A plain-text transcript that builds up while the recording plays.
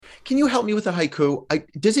can you help me with a haiku?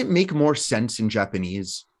 Does it make more sense in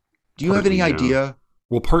Japanese? Do you have Partly, any yeah. idea?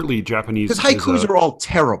 Well, partly Japanese Because haikus are all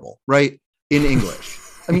terrible, right? In English.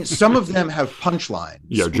 I mean, some of them have punchlines,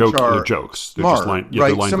 which they're are jokes. They're just smart, they're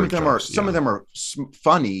right? line Some of break them jokes. some of them are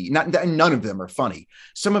funny. None of them are funny.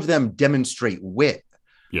 Some of them demonstrate wit,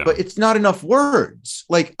 Yeah. but it's not enough words.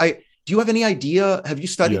 Like, do you have any idea? Have you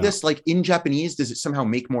studied Yeah. this? Like, in Japanese, does it somehow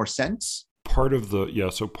make more sense? Part of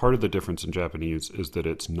the difference in Japanese is that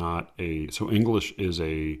it's not English is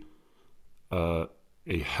a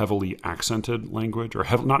heavily accented language, or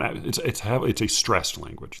it's a stressed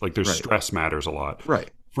language. Like, there's Right. stress matters a lot. Right.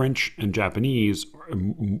 French and Japanese,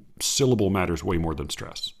 syllable matters way more than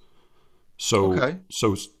stress. So, Okay.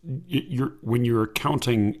 when you're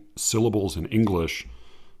counting syllables in English,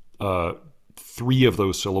 3 of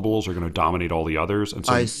those syllables are going to dominate all the others, and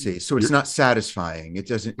so I see. So it's not satisfying. It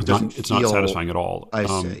doesn't. It doesn't. it's not satisfying at all. I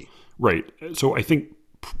see. Right. So I think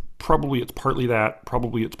probably it's partly that.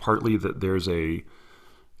 Probably it's partly that there's a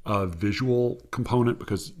visual component,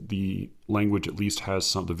 because the language at least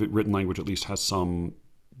has the written language at least has some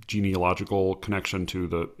genealogical connection to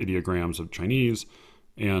the ideograms of Chinese,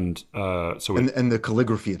 and and the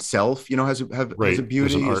calligraphy itself, has a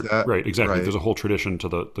beauty. Right, exactly. Right. There's a whole tradition to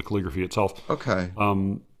the calligraphy itself. Okay.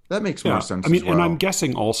 That makes more sense. I mean, as well. and I'm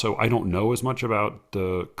guessing also, I don't know as much about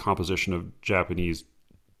the composition of Japanese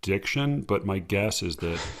diction, but my guess is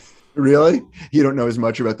that Really? You don't know as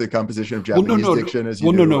much about the composition of Japanese diction as you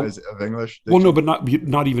do of English diction? Well, no, but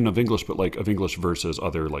not even of English, but like of English versus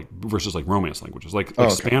other versus Romance languages. Like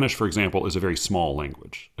Spanish, for example, is a very small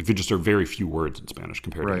language. Like, there just are very few words in Spanish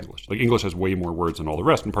compared to English. Like, English has way more words than all the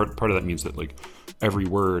rest, and part of that means that, like, every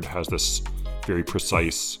word has this very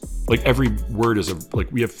precise. Like, every word is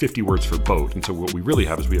we have 50 words for boat, and so what we really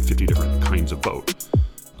have is we have 50 different kinds of boat.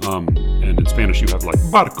 And in Spanish you have like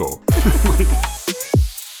barco.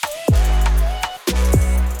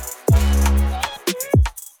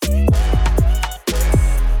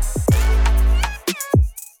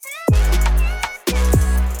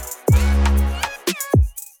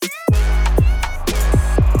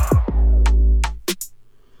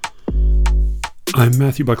 I'm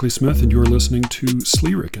Matthew Buckley Smith, and you're listening to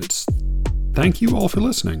Slee Rickets. Thank you all for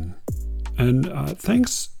listening. And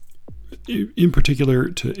thanks in particular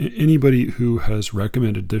to anybody who has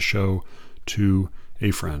recommended this show to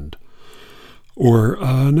a friend or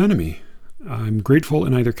an enemy. I'm grateful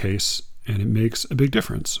in either case, and it makes a big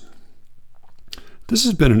difference. This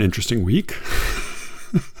has been an interesting week.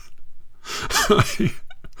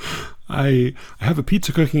 I have a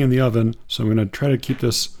pizza cooking in the oven, so I'm going to try to keep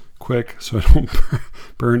this quick so I don't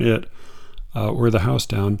burn it or the house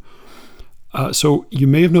down. So you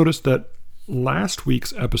may have noticed that last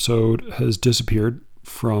week's episode has disappeared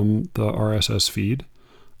from the RSS feed.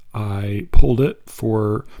 I pulled it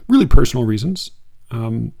for really personal reasons.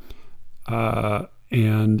 And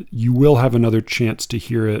you will have another chance to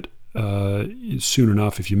hear it soon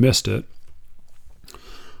enough if you missed it.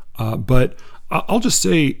 But I'll just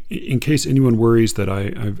say, in case anyone worries that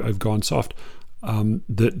I've gone soft,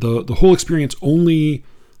 that the whole experience only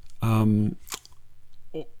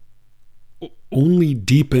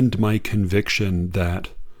deepened my conviction that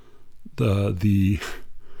the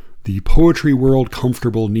poetry world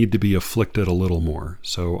comfortable need to be afflicted a little more.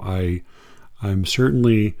 So I'm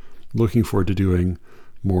certainly looking forward to doing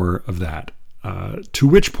more of that. To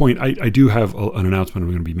which point I do have an announcement I'm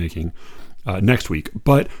going to be making next week.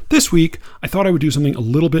 But this week, I thought I would do something a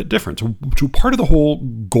little bit different. So part of the whole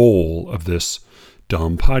goal of this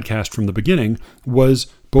dumb podcast from the beginning was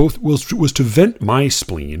to vent my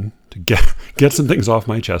spleen, to get some things off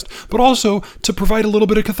my chest, but also to provide a little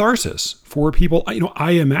bit of catharsis for people.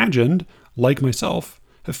 I imagined, like myself,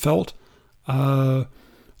 have felt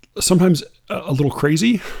sometimes a little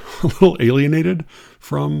crazy, a little alienated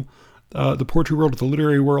from the poetry world, the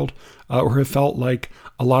literary world, or have felt like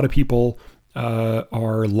a lot of people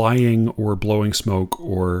are lying or blowing smoke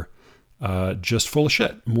or just full of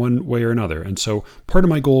shit one way or another. And so part of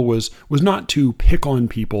my goal was not to pick on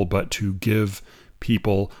people, but to give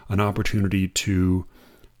people an opportunity to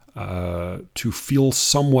feel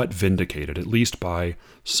somewhat vindicated, at least by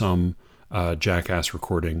some jackass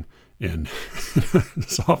recording in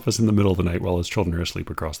his office in the middle of the night while his children are asleep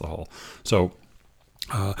across the hall. So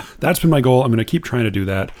that's been my goal. I'm going to keep trying to do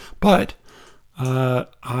that. But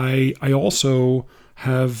I also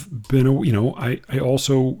have been, I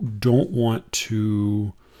also don't want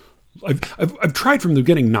to. I've tried from the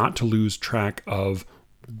beginning not to lose track of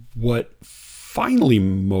what finally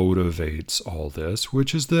motivates all this,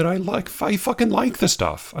 which is that I fucking like the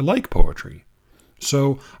stuff. I like poetry.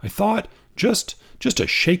 So I thought just to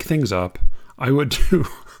shake things up, I would do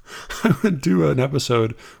I would do an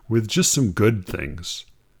episode with just some good things.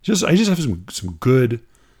 I just have some good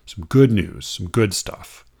news, some good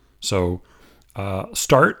stuff. So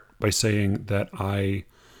start by saying that I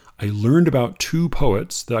learned about two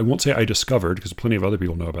poets that I won't say I discovered because plenty of other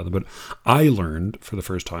people know about them, but I learned for the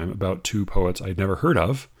first time about two poets I'd never heard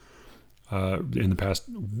of in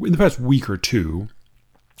the past week or two.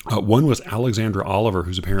 One was Alexandra Oliver,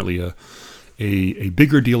 who's apparently a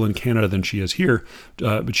bigger deal in Canada than she is here.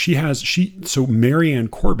 But so Marianne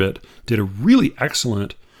Corbett did a really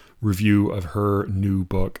excellent review of her new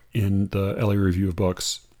book in the LA Review of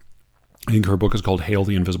Books. I think her book is called Hail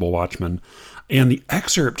the Invisible Watchman. And the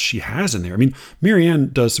excerpt she has in there, I mean,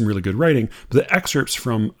 Marianne does some really good writing, but the excerpts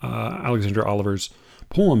from Alexandra Oliver's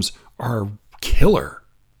poems are killer,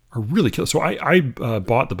 are really killer. So I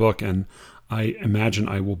bought the book, and I imagine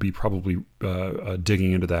I will be probably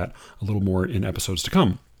digging into that a little more in episodes to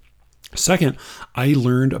come. Second, I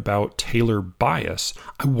learned about Taylor Bias.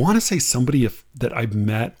 I want to say somebody that I've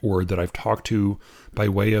met or that I've talked to by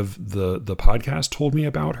way of the podcast told me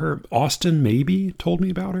about her. Austin maybe told me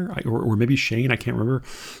about her, or maybe Shane, I can't remember.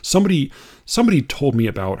 Somebody told me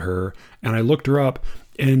about her, and I looked her up,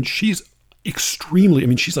 and she's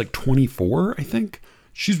she's like 24, I think.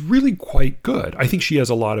 She's really quite good. I think she has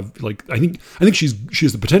a lot of I think she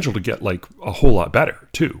has the potential to get like a whole lot better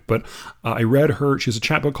too. But I read her. She has a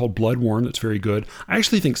chapbook called Blood Warm that's very good. I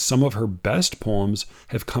actually think some of her best poems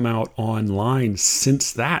have come out online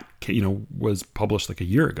since that was published like a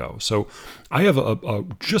year ago. So I have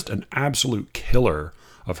just an absolute killer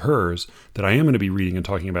of hers that I am going to be reading and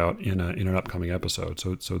talking about in an upcoming episode.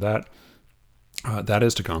 So that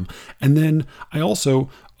is to come. And then I also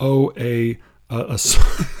owe a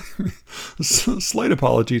slight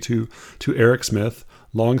apology to Eric Smith,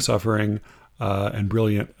 long-suffering and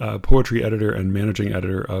brilliant poetry editor and managing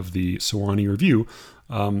editor of the Sewanee Review,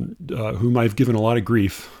 whom I've given a lot of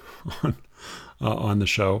grief on the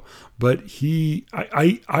show. But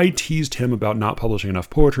I teased him about not publishing enough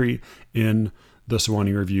poetry in the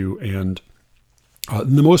Sewanee Review, and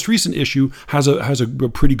the most recent issue has a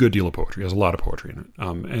pretty good deal of poetry. It has a lot of poetry in it,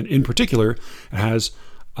 and in particular, it has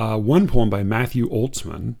one poem by Matthew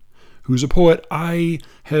Oltzman, who's a poet I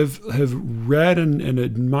have read and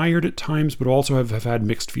admired at times, but also have had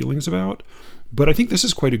mixed feelings about. But I think this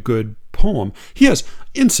is quite a good poem. He has,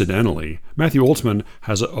 incidentally, Matthew Oltzman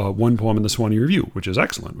has one poem in the Sewanee Review, which is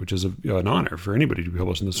excellent, which is an honor for anybody to be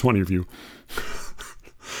published in the Sewanee Review.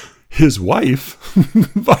 His wife,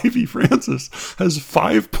 Vivi Francis, has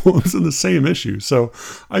 5 poems in the same issue. So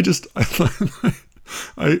I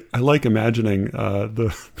like imagining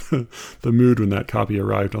the mood when that copy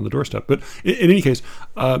arrived on the doorstep. But in any case,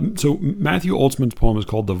 so Matthew Oltzman's poem is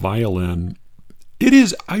called The Violin.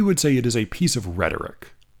 I would say it is a piece of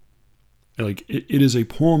rhetoric. Like it is a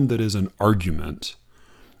poem that is an argument,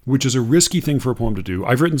 which is a risky thing for a poem to do.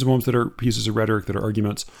 I've written some poems that are pieces of rhetoric, that are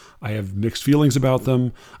arguments. I have mixed feelings about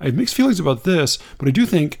them. I have mixed feelings about this, but I do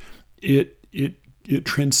think it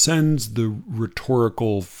transcends the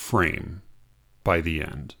rhetorical frame by the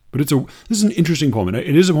end. But this is an interesting poem, and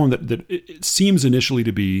it is a poem that it seems initially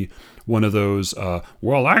to be one of those,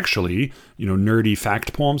 nerdy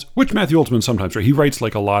fact poems, which Matthew Oltzman sometimes writes. He writes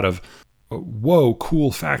like a lot of, whoa,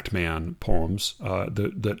 cool fact man poems.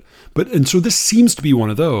 And so this seems to be one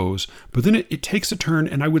of those, but then it takes a turn,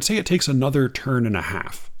 and I would say it takes another turn and a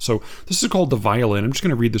half. So this is called The Violin. I'm just going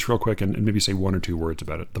to read this real quick and maybe say one or two words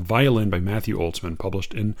about it. The Violin by Matthew Oltzman,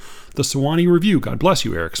 published in the Sewanee Review. God bless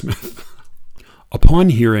you, Eric Smith. Upon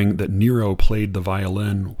hearing that Nero played the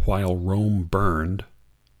violin while Rome burned,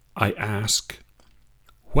 I ask,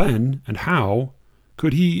 when and how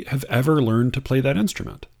could he have ever learned to play that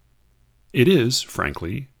instrument? It is,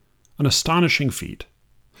 frankly, an astonishing feat,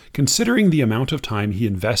 considering the amount of time he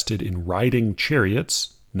invested in riding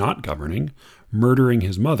chariots, not governing, murdering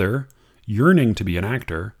his mother, yearning to be an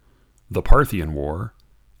actor, the Parthian War,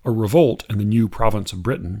 a revolt in the new province of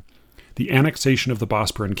Britain, the annexation of the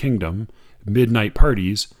Bosporan Kingdom, midnight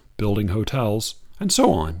parties, building hotels, and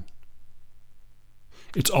so on.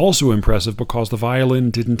 It's also impressive because the violin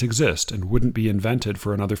didn't exist and wouldn't be invented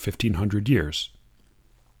for another 1,500 years.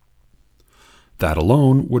 That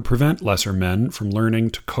alone would prevent lesser men from learning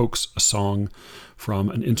to coax a song from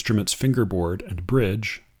an instrument's fingerboard and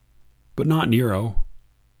bridge, but not Nero.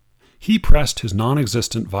 He pressed his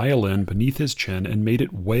non-existent violin beneath his chin and made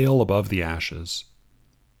it wail above the ashes.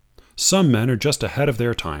 Some men are just ahead of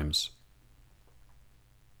their times.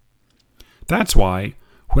 That's why,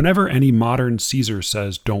 whenever any modern Caesar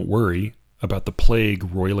says, "Don't worry," about the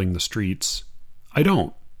plague roiling the streets, I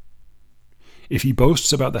don't. If he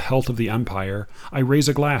boasts about the health of the empire, I raise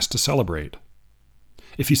a glass to celebrate.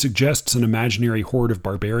 If he suggests an imaginary horde of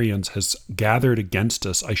barbarians has gathered against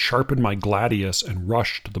us, I sharpen my gladius and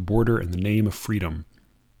rush to the border in the name of freedom.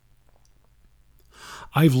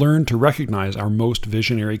 I've learned to recognize our most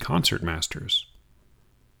visionary concertmasters.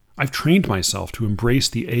 I've trained myself to embrace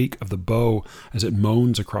the ache of the bow as it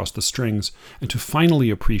moans across the strings, and to finally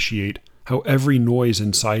appreciate how every noise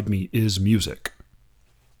inside me is music.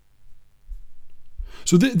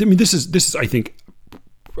 So, this is, I think,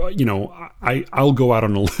 I'll go out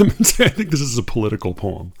on a limb and say I think this is a political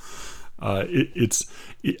poem. I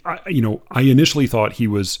initially thought he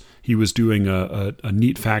was doing a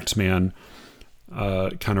neat facts man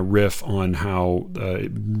kind of riff on how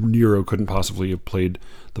Nero couldn't possibly have played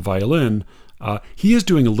the violin. He is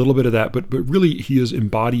doing a little bit of that, but really he is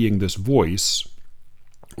embodying this voice,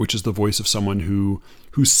 which is the voice of someone who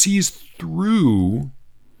sees through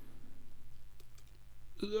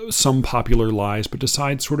some popular lies, but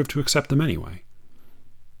decides sort of to accept them anyway.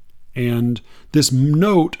 And this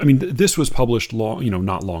note, this was published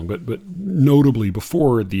not long, but notably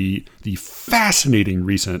before the fascinating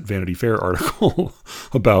recent Vanity Fair article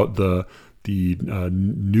about the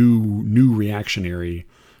new reactionary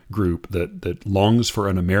group that longs for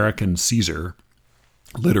an American Caesar,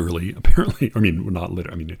 literally, apparently. Not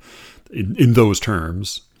literally. In those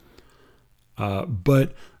terms.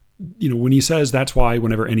 But when he says that's why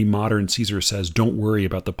whenever any modern Caesar says, "Don't worry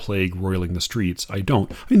about the plague roiling the streets," I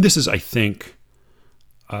don't. This is, I think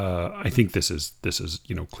this is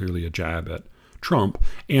clearly a jab at Trump,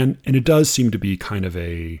 and it does seem to be kind of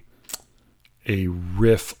a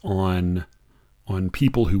riff on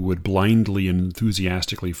people who would blindly and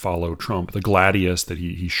enthusiastically follow Trump. The gladius that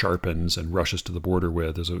he sharpens and rushes to the border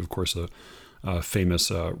with is, of course, a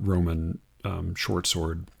famous Roman short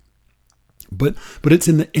sword. But it's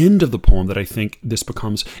in the end of the poem that I think this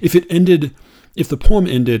becomes, if the poem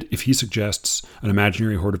ended, if he suggests an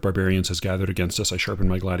imaginary horde of barbarians has gathered against us, I sharpen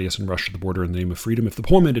my gladius and rush to the border in the name of freedom. If the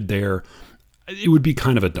poem ended there, it would be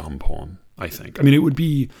kind of a dumb poem, I think. It would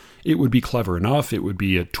be clever enough. It would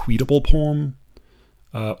be a tweetable poem.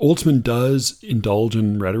 Oldsman does indulge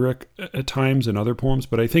in rhetoric at times in other poems,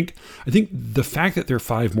 but I think the fact that there are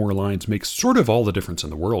 5 more lines makes sort of all the difference in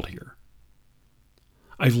the world here.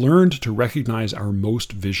 I've learned to recognize our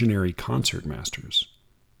most visionary concertmasters.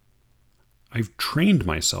 I've trained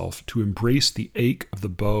myself to embrace the ache of the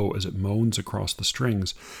bow as it moans across the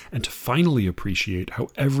strings, and to finally appreciate how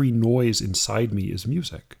every noise inside me is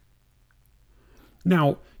music.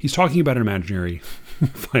 Now, he's talking about an imaginary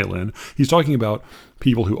violin. He's talking about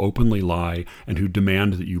people who openly lie and who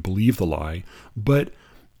demand that you believe the lie. But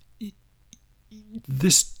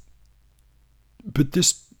this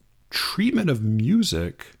treatment of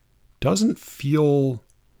music doesn't feel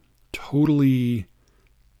totally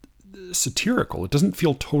satirical. It doesn't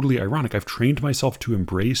feel totally ironic. I've trained myself to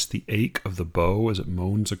embrace the ache of the bow as it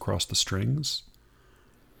moans across the strings.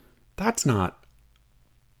 That's not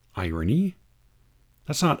irony.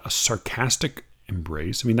 That's not a sarcastic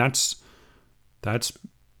embrace. That's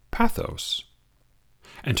pathos.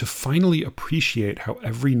 And to finally appreciate how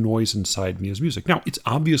every noise inside me is music. Now, it's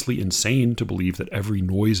obviously insane to believe that every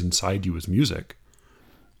noise inside you is music,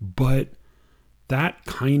 but that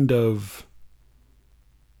kind of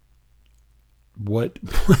what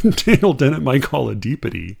Daniel Dennett might call a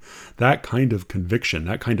deepity, that kind of conviction,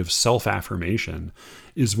 that kind of self-affirmation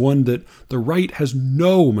is one that the right has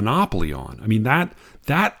no monopoly on.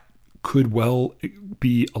 That could well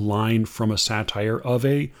be a line from a satire of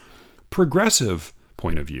a progressive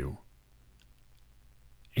point of view.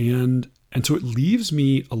 And so it leaves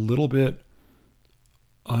me a little bit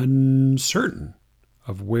uncertain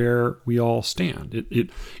of where we all stand.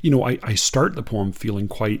 I start the poem feeling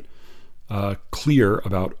quite clear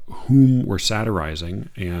about whom we're satirizing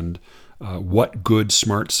and what good,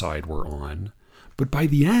 smart side we're on. But by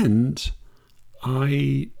the end,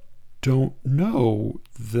 I don't know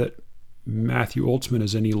that Matthew Oldsman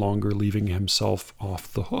is any longer leaving himself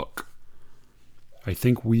off the hook. I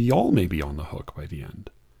think we all may be on the hook by the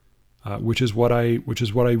end, which is what I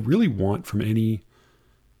really want from any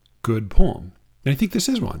good poem. And I think this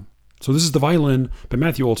is one. So this is The Violin by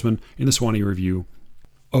Matthew Oldsman in the Swanee Review.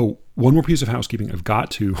 Oh, one more piece of housekeeping I've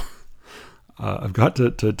got to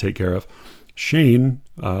take care of. Shane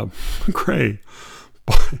Gray,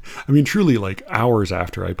 truly like hours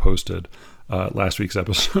after I posted last week's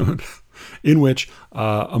episode, in which,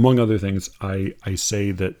 among other things, I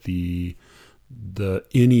say that the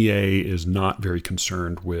NEA is not very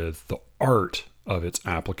concerned with the art of its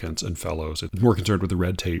applicants and fellows. It's more concerned with the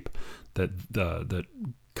red tape that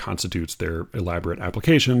constitutes their elaborate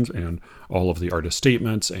applications and all of the artist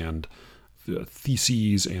statements and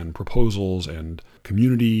theses and proposals and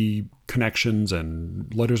community connections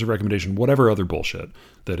and letters of recommendation, whatever other bullshit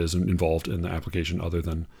that is involved in the application other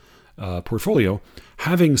than portfolio.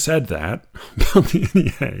 Having said that about the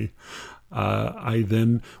NEA, I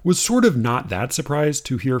then was sort of not that surprised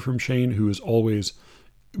to hear from Shane, who is always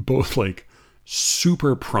both like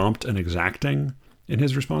super prompt and exacting in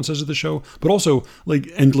his responses to the show, but also like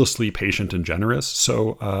endlessly patient and generous.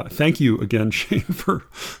 So thank you again, Shane, for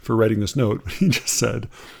writing this note. He just said,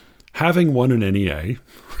 having won an NEA,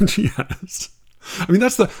 which he has. I mean,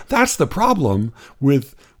 that's the problem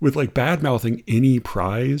with like bad mouthing any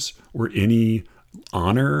prize or any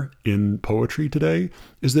honor in poetry today,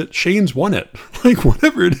 is that Shane's won it. Like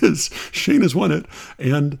whatever it is, Shane has won it.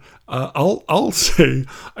 And I'll say,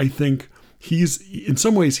 I think he's, in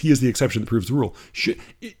some ways, he is the exception that proves the rule.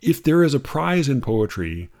 If there is a prize in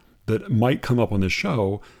poetry that might come up on this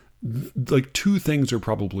show, like two things are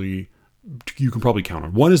probably, you can probably count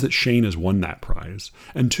on. One is that Shane has won that prize.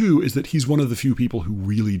 And two is that he's one of the few people who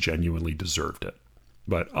really genuinely deserved it.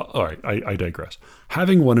 But all right, I digress.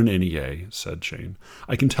 Having won an NEA, said Shane,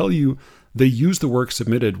 I can tell you they use the work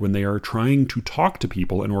submitted when they are trying to talk to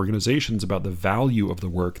people and organizations about the value of the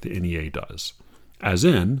work the NEA does. As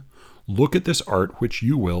in, look at this art which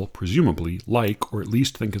you will, presumably, like or at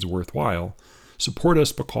least think is worthwhile. Support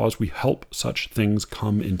us because we help such things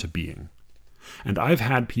come into being. And I've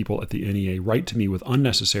had people at the NEA write to me with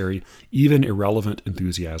unnecessary, even irrelevant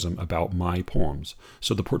enthusiasm about my poems.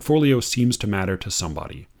 So the portfolio seems to matter to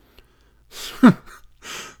somebody.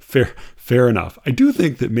 Fair enough. I do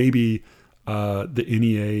think that maybe the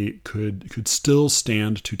NEA could still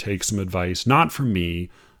stand to take some advice, not from me,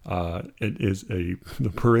 it is the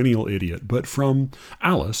perennial idiot, but from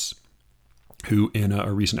Alice, who in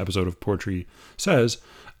a recent episode of Poetry Says,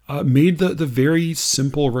 made the very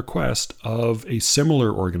simple request of a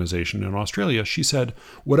similar organization in Australia. She said,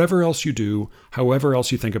 whatever else you do, however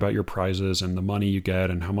else you think about your prizes and the money you get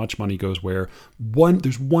and how much money goes where,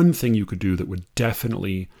 there's one thing you could do that would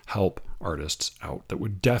definitely help artists out, that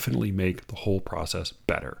would definitely make the whole process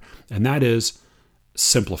better. And that is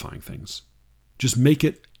simplifying things. Just make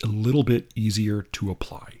it a little bit easier to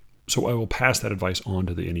apply. So I will pass that advice on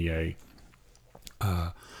to the NEA.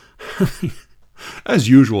 As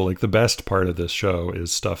usual, like the best part of this show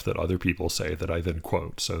is stuff that other people say that I then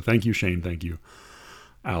quote. So thank you, Shane. Thank you,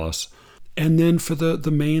 Alice. And then for the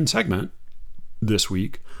main segment this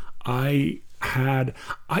week, I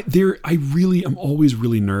really am always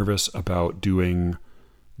really nervous about doing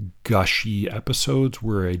gushy episodes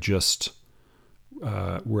where I just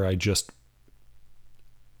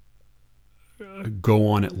go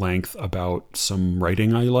on at length about some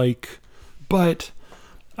writing I like. But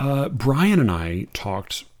Brian and I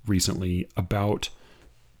talked recently about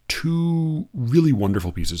two really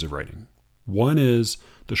wonderful pieces of writing. One is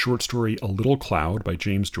the short story A Little Cloud by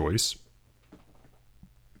James Joyce,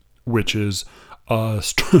 which is a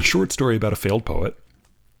short story about a failed poet.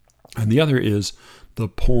 And the other is the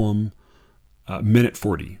poem Minute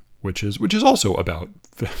 40, which is also about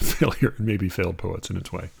failure and maybe failed poets in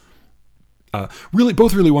its way.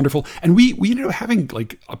 Both really wonderful. And we ended up having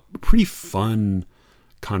like a pretty fun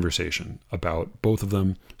conversation about both of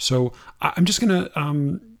them. So I'm just going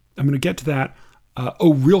to get to that.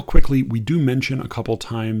 Real quickly, we do mention a couple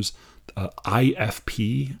times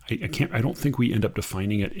IFP. I don't think we end up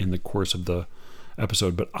defining it in the course of the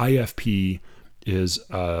episode, but IFP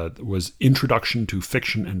was Introduction to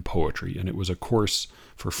Fiction and Poetry. And it was a course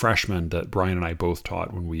for freshmen that Brian and I both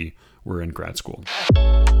taught when we were in grad school.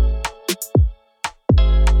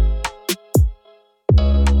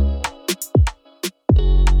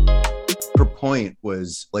 Her point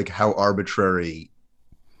was like how arbitrary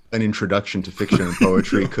an introduction to fiction and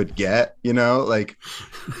poetry could get, like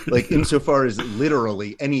insofar as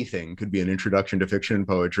literally anything could be an introduction to fiction and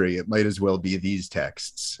poetry, it might as well be these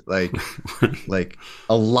texts, like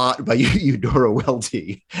a lot by Eudora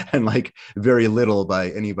Welty and like very little by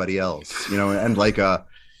anybody else, and like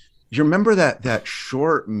you remember that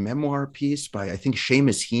short memoir piece by I think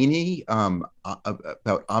Seamus Heaney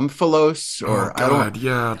about Omphalos, or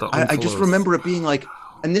I just remember it being like,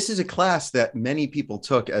 and this is a class that many people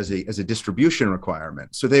took as a distribution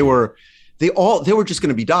requirement. So they were just going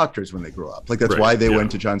to be doctors when they grew up. Like that's why they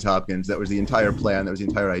went to Johns Hopkins. That was the entire plan. That was the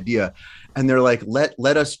entire idea. And they're like, let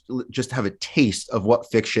us just have a taste of what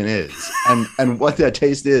fiction is. And what that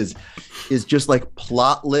taste is just like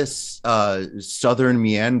plotless Southern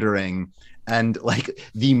meandering and like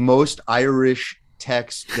the most Irish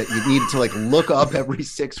text that you need to like look up every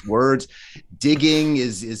 6 words. Digging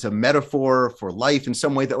is a metaphor for life in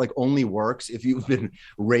some way that like only works if you've been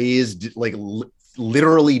raised like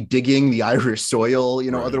literally digging the Irish soil,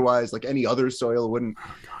 you know, Right. otherwise like any other soil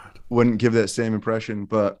wouldn't give that same impression.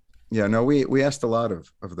 But yeah, no, we asked a lot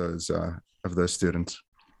of those students.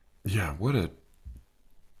 Yeah, what a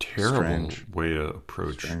terrible Strange. way to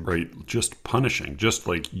approach, Strange. right? Just punishing, just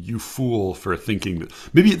like you fool for thinking that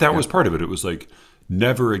maybe that was part of it. It was like,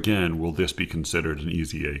 never again will this be considered an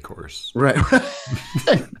easy A course. Right.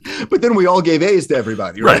 But then we all gave A's to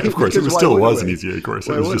everybody, right? Of course, Because it why still wouldn't was an we? easy A course.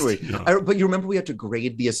 Why It was would just, we? yeah. But you remember we had to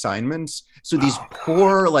grade the assignments. So these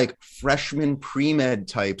poor like freshman pre-med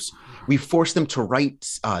types, we forced them to write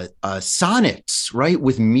sonnets, right,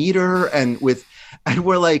 with meter and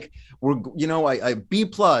we're like, I B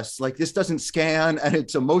plus, like this doesn't scan and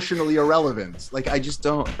it's emotionally irrelevant. Like I just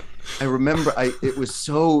don't. I remember it was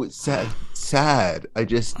so sad.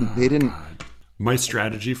 They didn't. My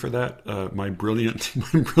strategy for that, my brilliant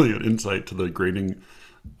insight to the grading,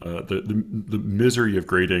 the misery of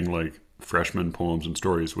grading like freshman poems and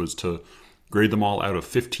stories was to grade them all out of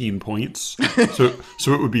 15 points.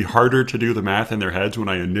 So it would be harder to do the math in their heads when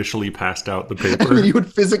I initially passed out the paper. I mean, you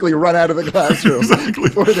would physically run out of the classroom Exactly.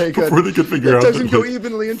 before they could figure out doesn't that go like,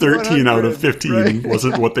 evenly into 13 out 100, of 15 right?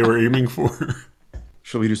 wasn't what they were aiming for.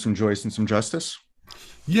 Shall we do some Joyce and some Justice?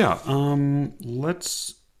 Yeah,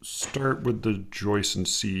 let's start with the Joyce and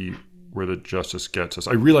see where the Justice gets us.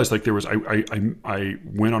 I realized like there was I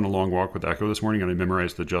went on a long walk with Echo this morning and I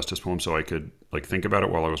memorized the Justice poem so I could like think about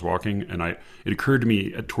it while I was walking, and it occurred to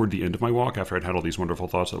me toward the end of my walk after I'd had all these wonderful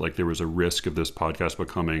thoughts that like there was a risk of this podcast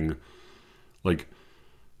becoming like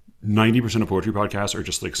 90% of poetry podcasts are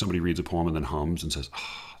just like somebody reads a poem and then hums and says,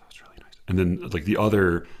 "Oh, that was really nice." And then like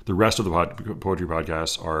the rest of the poetry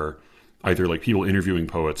podcasts are either like people interviewing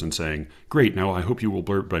poets and saying, "Great, now I hope you will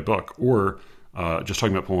blurb my book," or just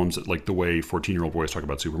talking about poems like the way 14-year-old boys talk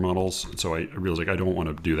about supermodels. And so I realized like I don't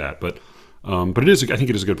want to do that, but it is. I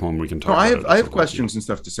think it is a good poem. We can talk. About I have questions and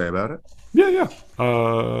stuff to say about it. Yeah.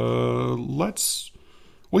 Let's.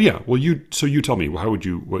 Well, yeah. Well, you tell me. How would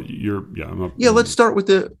you? What you're? Yeah. Let's start with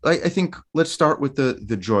I think let's start with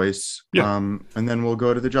the Joyce. Yeah. And then we'll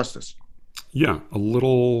go to the Justice. Yeah, A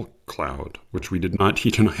Little Cloud, which we did not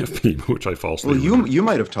teach in IFP, which I falsely. Well, you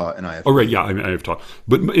might have taught in IFP. Oh, right. Yeah, I have taught.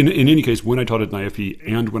 But in any case, when I taught it in IFP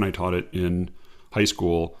and when I taught it in high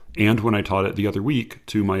school and when I taught it the other week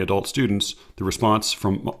to my adult students, the response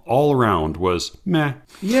from all around was meh.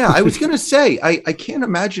 Yeah, I was going to say, I can't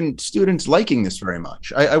imagine students liking this very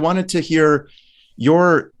much. I wanted to hear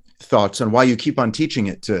your thoughts on why you keep on teaching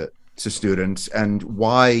it to students and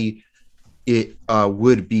why it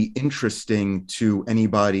would be interesting to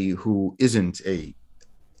anybody who isn't a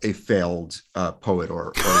failed poet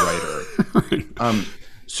or writer.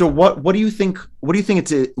 So what do you think? What do you think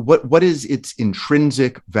what is its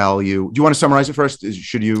intrinsic value? Do you want to summarize it first?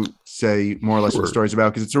 Should you say more or less what the story's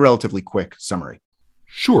about? Because it's a relatively quick summary.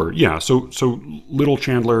 Sure. Yeah. So little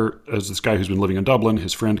Chandler, as this guy who's been living in Dublin,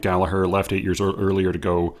 his friend Gallagher left 8 years earlier to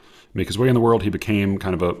go make his way in the world. He became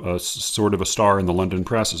kind of a sort of a star in the London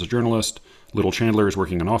press as a journalist. Little Chandler is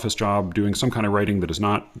working an office job, doing some kind of writing that is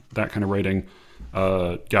not that kind of writing.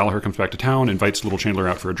 Gallagher comes back to town, invites Little Chandler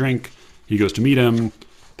out for a drink. He goes to meet him.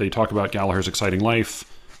 They talk about Gallagher's exciting life,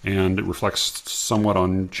 and it reflects somewhat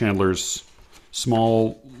on Chandler's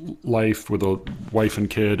small life with a wife and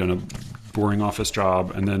kid and a boring office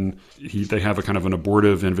job. And then they have a kind of an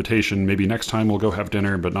abortive invitation. Maybe next time we'll go have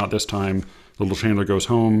dinner, but not this time. Little Chandler goes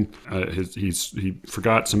home. He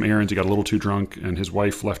forgot some errands. He got a little too drunk, and his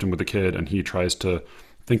wife left him with the kid. And he tries to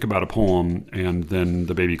think about a poem, and then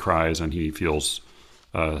the baby cries, and he feels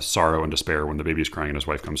sorrow and despair when the baby's crying, and his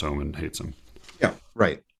wife comes home and hates him. Yeah,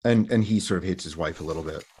 right. And he sort of hates his wife a little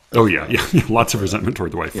bit. Oh yeah. Lots of resentment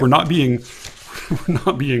toward the wife for not being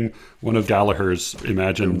one of Gallagher's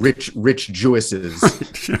imagined rich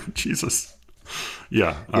Jewesses. Jesus.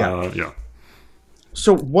 Yeah. Yeah.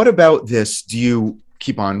 So what about this do you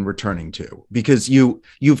keep on returning to? Because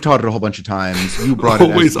you've taught it a whole bunch of times. You brought it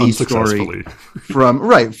always as the story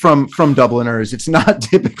from Dubliners. It's not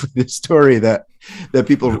typically the story that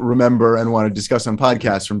people remember and want to discuss on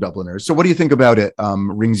podcasts from Dubliners. So what do you think about it?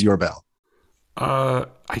 Rings your bell? I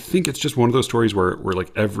think it's just one of those stories where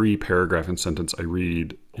like every paragraph and sentence I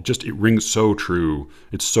read, it rings so true.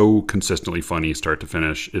 It's so consistently funny start to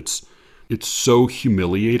finish. It's so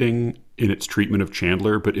humiliating in its treatment of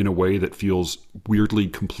Chandler, but in a way that feels weirdly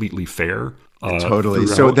completely fair. Totally.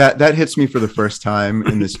 Throughout. So that hits me for the first time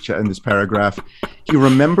in this in this paragraph. He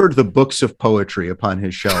remembered the books of poetry upon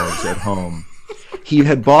his shelves at home. He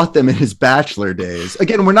had bought them in his bachelor days.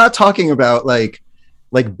 Again, we're not talking about like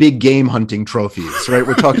like big game hunting trophies, right?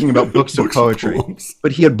 We're talking about books of poetry.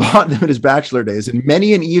 But he had bought them in his bachelor days, and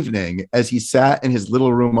many an evening, as he sat in his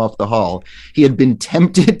little room off the hall, he had been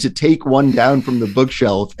tempted to take one down from the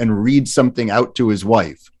bookshelf and read something out to his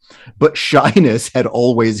wife. But shyness had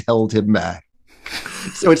always held him back.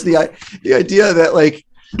 So it's the idea that like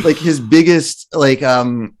his biggest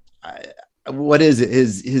what is it?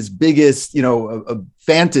 His biggest,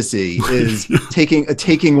 fantasy is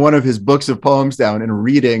taking one of his books of poems down and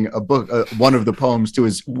reading one of the poems to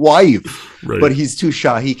his wife. Right. But he's too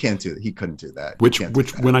shy. He can't do that. He couldn't do that. Which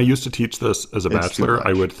when I used to teach this as a bachelor,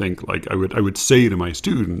 I would think I would say to my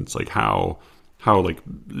students how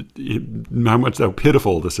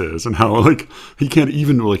pitiful this is, and how he can't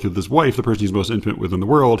even with his wife, the person he's most intimate with in the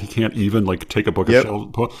world, he can't even take a book of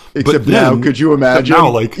shells. Except now, could you imagine?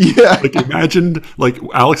 Now, imagine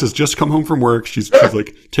Alex has just come home from work. She's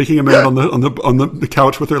taking a minute on the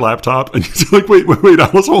couch with her laptop, and he's like, wait,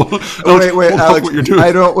 Alice, hold on. Wait, Alex, what you're doing.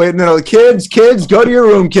 I don't wait. No, kids, go to your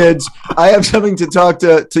room, kids. I have something to talk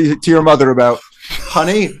to your mother about.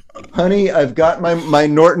 Honey, I've got my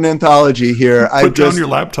Norton anthology here. Put down your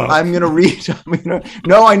laptop. I'm going to read.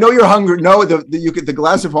 No, I know you're hungry. No, the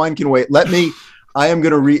glass of wine can wait. I am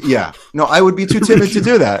going to read. Yeah. No, I would be too timid to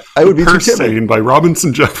do that. I would be too timid. Sane by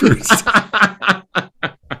Robinson Jeffers.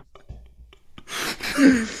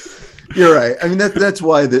 You're right. I mean, that's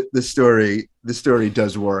why the story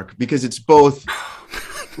does work, because it's both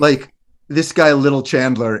this guy, Little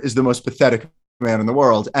Chandler, is the most pathetic man in the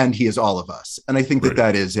world, and he is all of us, and I think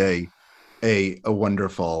that is a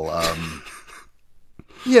wonderful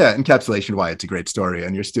encapsulation why it's a great story,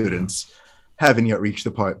 and your students haven't yet reached the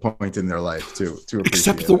point in their life to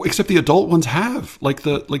except the adult ones have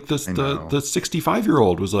the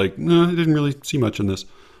 65-year-old was no, I didn't really see much in this.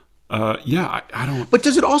 I don't. But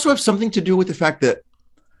does it also have something to do with the fact that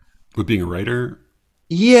with being a writer?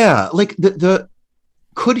 Yeah,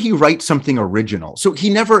 could he write something original? So he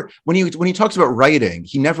never, when he talks about writing,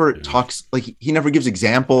 he never talks he never gives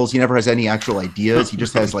examples. He never has any actual ideas. He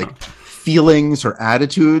just has feelings or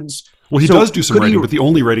attitudes. Well, he does do some writing, but the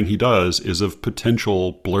only writing he does is of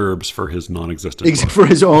potential blurbs for his non-existent book. For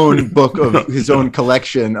his own book of his own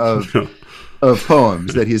collection of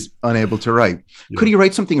poems that he's unable to write. Yeah. Could he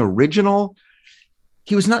write something original?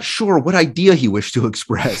 He was not sure what idea he wished to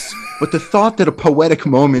express, but the thought that a poetic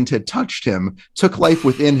moment had touched him took life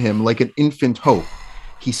within him like an infant hope.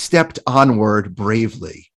 He stepped onward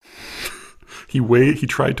bravely. He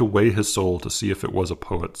tried to weigh his soul to see if it was a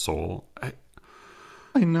poet's soul.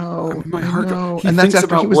 I know. My heart. And that's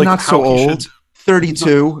after he was not so old.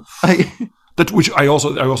 32. Which I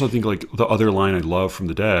also think the other line I love from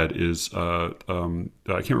The Dead is I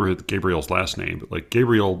can't remember Gabriel's last name, but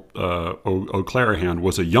Gabriel O'Clarahan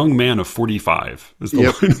was a young man of 45. Is the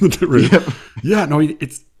line. Yep. Yeah, no, it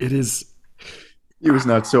is. He was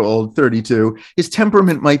not so old, 32. His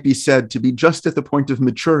temperament might be said to be just at the point of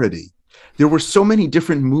maturity. There were so many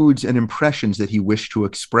different moods and impressions that he wished to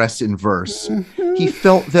express in verse. Mm-hmm. He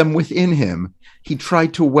felt them within him. He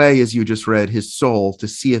tried to weigh, as you just read, his soul to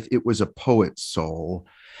see if it was a poet's soul.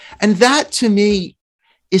 And that, to me,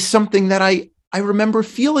 is something that I remember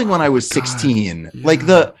feeling when I was 16.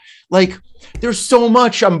 Yeah. There's so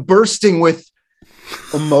much I'm bursting with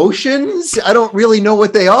emotions. I don't really know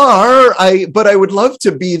what they are. But I would love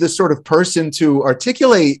to be the sort of person to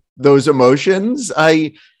articulate those emotions.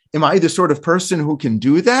 Am I the sort of person who can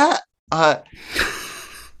do that?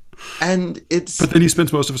 And but then he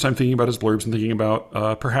spends most of his time thinking about his blurbs and thinking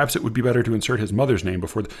about perhaps it would be better to insert his mother's name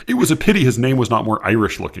before. It was a pity his name was not more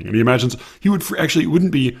Irish looking. And he imagines he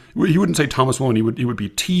wouldn't say Thomas Malone. He would be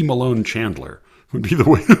T. Malone Chandler. Would be the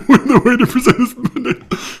way to present his name.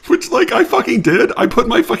 Which I fucking did. I put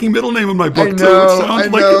my fucking middle name in my book to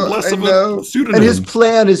sound less of a pseudonym. And his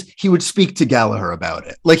plan is he would speak to Gallagher about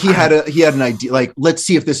it. He had an idea. Let's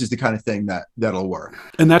see if this is the kind of thing that'll work.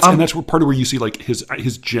 And that's part of where you see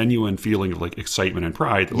his genuine feeling of excitement and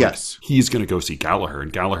pride. That, yes, he's going to go see Gallagher,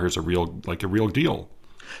 and Gallagher's a real deal.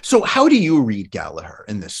 So how do you read Gallagher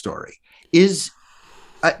in this story?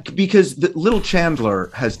 Because the Little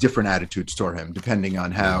Chandler has different attitudes toward him depending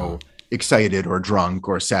on how excited or drunk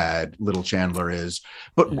or sad Little Chandler is.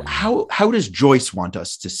 But how does Joyce want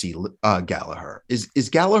us to see Gallagher? Is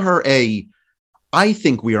Gallagher I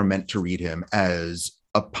think we are meant to read him as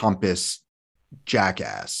a pompous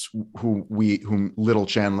jackass whom Little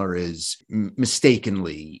Chandler is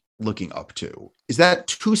mistakenly looking up to. Is that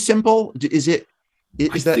too simple?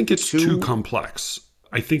 I think it's too complex.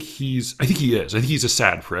 I think he is. I think he's a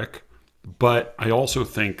sad prick, but I also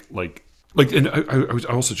think and I was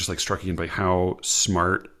also just struck again by how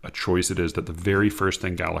smart a choice it is that the very first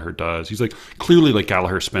thing Gallagher does, he's like, clearly like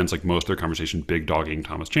Gallagher spends like most of their conversation big dogging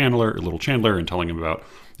Thomas Chandler, or little Chandler, and telling him about,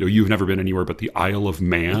 you've never been anywhere but the Isle of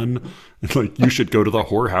Man. Like, you should go to the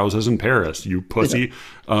whorehouses in Paris, you pussy.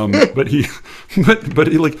 But he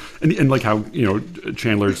like, and like how,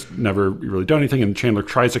 Chandler's never really done anything. And Chandler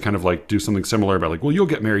tries to kind of like do something similar about like, well, you'll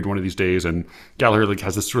get married one of these days. And Gallagher like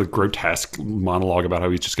has this sort of grotesque monologue about how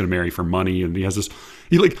he's just going to marry for money. And he has this,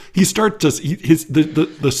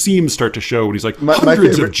 the seams start to show, and he's like,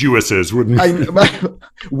 hundreds of Jewesses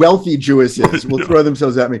wealthy Jewesses will throw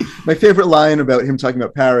themselves at me. My favorite line about him talking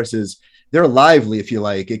about Paris is, they're lively, if you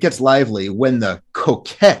like. It gets lively when the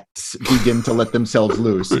coquettes begin to let themselves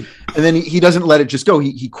loose. And then he doesn't let it just go.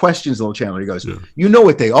 He questions little Chandler. He goes, you know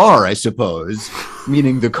what they are, I suppose,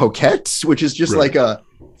 meaning the coquettes, which is just like a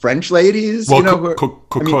French ladies. Well,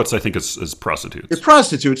 cocottes, I think, is prostitutes. It's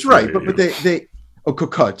prostitutes, right. But they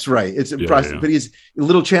cocottes, right. It's prostitute. But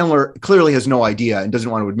little Chandler clearly has no idea and doesn't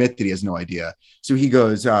want to admit that he has no idea. So he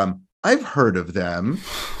goes, I've heard of them.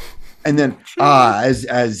 And then,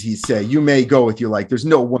 as he say, you may go with your like, there's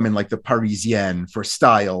no woman like the Parisienne for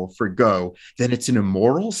style, for go. Then it's an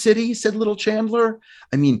immoral city, said little Chandler.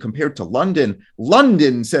 I mean, compared to London,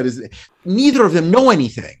 neither of them know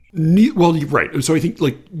anything. Well, you're right. So I think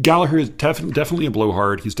like Gallagher is definitely a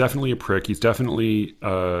blowhard. He's definitely a prick. He's definitely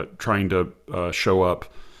trying to show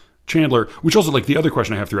up Chandler, which also like the other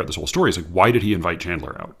question I have throughout this whole story is like, why did he invite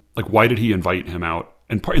Chandler out? Like, why did he invite him out?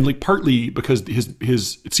 And partly because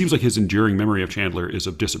his it seems like his enduring memory of Chandler is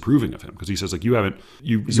of disapproving of him, because he says like, you're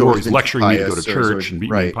always lecturing me to go to church and be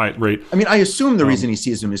pious, right? I mean, I assume the reason he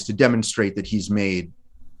sees him is to demonstrate that he's made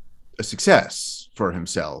a success for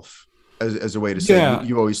himself as a way to say,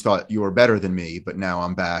 you always thought you were better than me, but now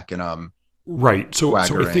I'm back and I'm right. So I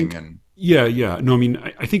think no, I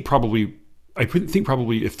mean, I think probably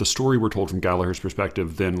if the story were told from Gallagher's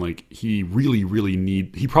perspective, then like he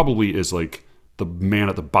probably is like the man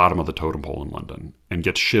at the bottom of the totem pole in London and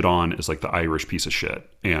gets shit on as like the Irish piece of shit.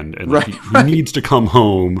 And he needs to come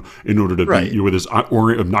home in order to be with his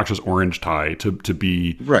obnoxious orange tie to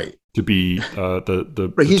be the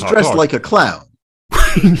he's dressed dog. Like a clown.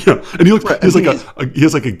 Yeah, and he looks. He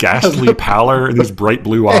has like a ghastly pallor and these bright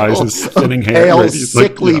blue eyes, his thinning hair, pale,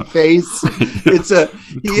 sickly face.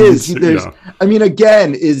 I mean,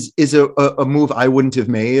 again, is a move I wouldn't have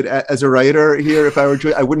made as a writer here if I were.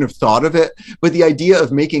 I wouldn't have thought of it. But the idea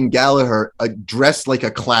of making Gallagher dressed like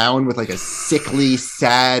a clown with like a sickly,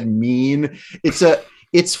 sad mien,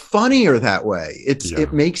 it's funnier that way.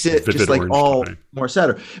 It makes it just like all more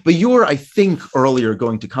sadder. But you were, I think, earlier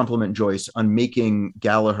going to compliment Joyce on making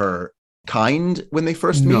Gallagher kind when they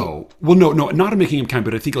first meet. No, not on making him kind,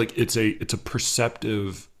 but I think like it's a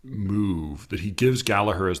perceptive move that he gives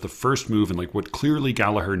Gallagher as the first move, and like what clearly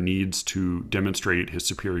Gallagher needs to demonstrate his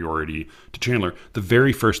superiority to Chandler. The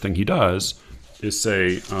very first thing he does is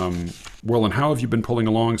say, "Well, and how have you been pulling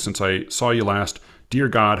along since I saw you last? Dear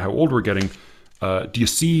God, how old we're getting." Do you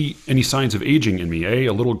see any signs of aging in me?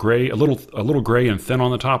 A little gray and thin on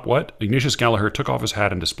the top. What? Ignatius Gallagher took off his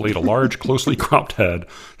hat and displayed a large, closely cropped head.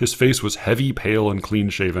 His face was heavy, pale, and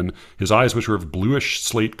clean-shaven. His eyes, which were of bluish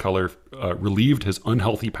slate color, relieved his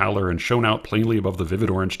unhealthy pallor and shone out plainly above the vivid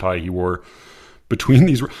orange tie he wore. Between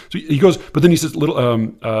these, so he goes, but then he says,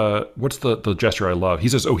 what's the gesture I love? He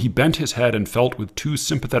says, he bent his head and felt with two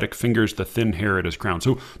sympathetic fingers the thin hair at his crown.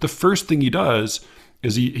 So the first thing he does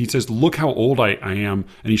is he says, look how old I am,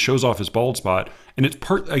 and he shows off his bald spot. And it's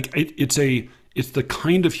it's the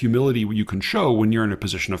kind of humility you can show when you're in a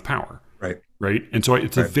position of power. Right. And so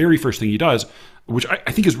it's the very first thing he does, which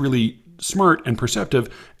I think is really smart and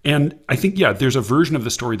perceptive. And I think, there's a version of the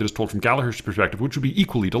story that is told from Gallagher's perspective, which would be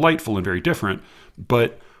equally delightful and very different.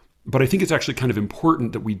 But I think it's actually kind of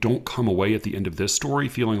important that we don't come away at the end of this story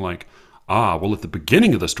feeling like, well, at the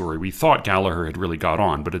beginning of the story, we thought Gallagher had really got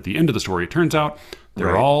on. But at the end of the story, it turns out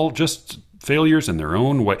they're all just failures in their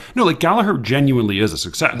own way. No, like Gallagher genuinely is a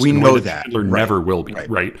success. We know that. Chandler never will be,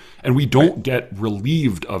 right? And we don't get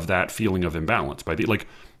relieved of that feeling of imbalance by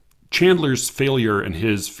Chandler's failure and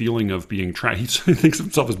his feeling of being trapped. He thinks of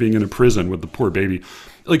himself as being in a prison with the poor baby.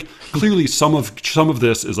 Like clearly some of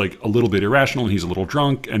this is like a little bit irrational, and he's a little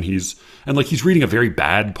drunk, and he's reading a very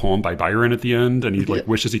bad poem by Byron at the end, and he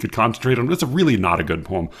wishes he could concentrate on it. It's really not a good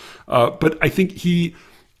poem. But I think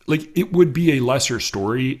it would be a lesser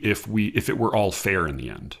story if it were all fair in the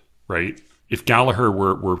end, right? If Gallagher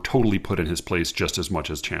were totally put in his place just as much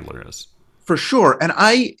as Chandler is. For sure. And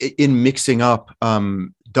I, in mixing up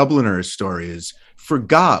Dubliner's stories,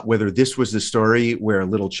 forgot whether this was the story where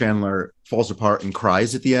little Chandler falls apart and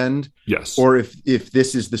cries at the end. Yes. Or if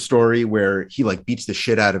this is the story where he beats the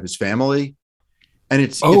shit out of his family. and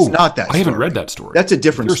it's not that story. I haven't read that story. That's a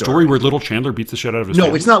different story where little Chandler beats the shit out of his No,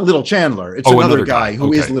 family? it's not little Chandler. It's another guy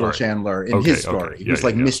who is little right. Chandler in his story. Okay. He was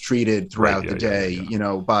mistreated throughout the day,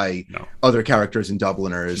 by other characters in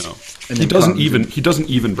Dubliners. No. And he doesn't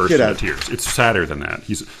even burst into tears. It's sadder than that.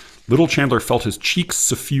 Little Chandler felt his cheeks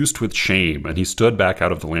suffused with shame, and he stood back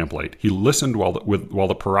out of the lamplight. He listened while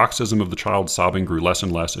the paroxysm of the child's sobbing grew less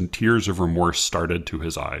and less, and tears of remorse started to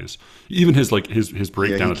his eyes. Even his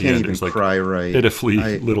breakdown at the end is like cry right.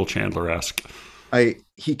 pitifully Little Chandler-esque.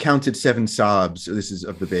 He counted 7 sobs, this is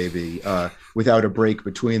of the baby, without a break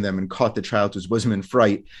between them, and caught the child to his bosom in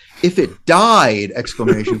fright. If it died! !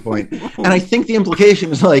 And I think the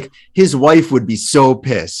implication is like his wife would be so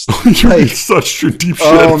pissed. Like, such deep shit.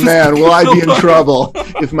 Oh man, will I be in trouble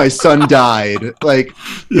if my son died? Like,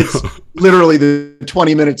 it's literally the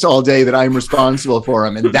 20 minutes all day that I'm responsible for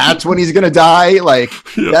him, and that's when he's gonna die. Like,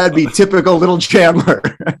 that'd be typical Little Chandler.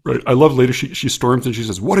 Right. I love later she storms and she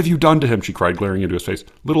says, "What have you done to him?" She cried, glaring into his face.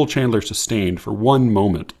 Little Chandler sustained for one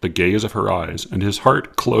moment the gaze of her eyes, and his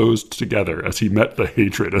heart closed together as he met the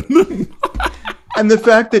hatred in them. And the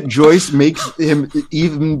fact that Joyce makes him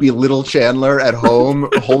even be Little Chandler at home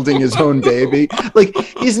holding his own baby, like,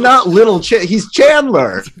 he's not he's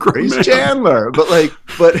Chandler. He's man. Chandler,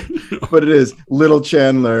 but it is Little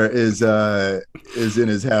Chandler is in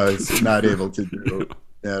his house, not able to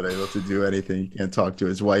do anything. He can't talk to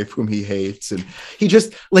his wife, whom he hates, and he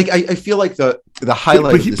just I feel like the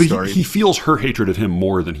highlight of the story. He feels her hatred of him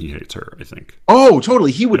more than he hates her, I think. Oh,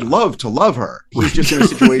 totally. He would love to love her. He's just in a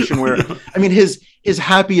situation where, I mean, his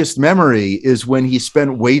happiest memory is when he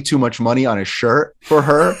spent way too much money on a shirt for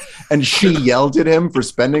her, and she yelled at him for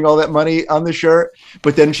spending all that money on the shirt,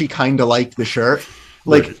 but then she kind of liked the shirt.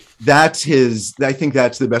 Like, right. I think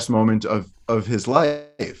that's the best moment of his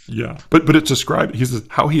life. Yeah. But it's described, he says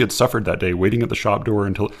how he had suffered that day, waiting at the shop door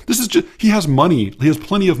until, he has money. He has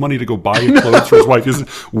plenty of money to go buy clothes for his wife. He's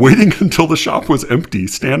waiting until the shop was empty,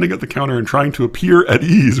 standing at the counter and trying to appear at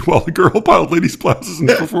ease while the girl piled ladies' blouses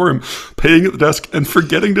before him, paying at the desk and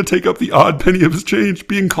forgetting to take up the odd penny of his change,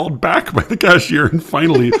 being called back by the cashier, and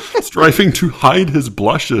finally striving to hide his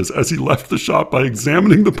blushes as he left the shop by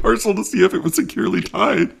examining the parcel to see if it was securely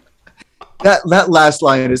tied. That last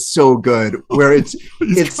line is so good, where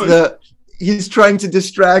he's trying to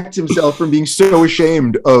distract himself from being so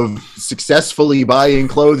ashamed of successfully buying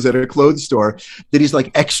clothes at a clothes store that he's like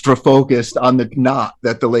extra focused on the knot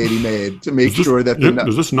that the lady made to make sure that the knot.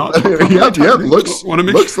 Does this knot?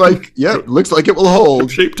 looks like it will hold.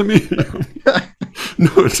 Shape to me. No,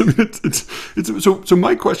 it's so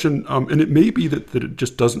my question, and it may be that it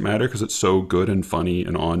just doesn't matter because it's so good and funny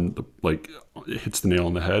and it hits the nail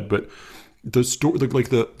on the head, but the story, like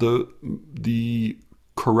the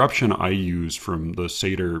corruption I use from the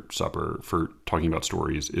Seder supper for talking about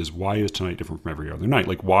stories is, why is tonight different from every other night?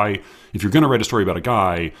 Like, why, if you're going to write a story about a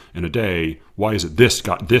guy in a day, why is it this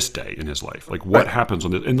day in his life? Like, what happens on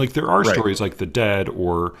this? And like, there are stories like The Dead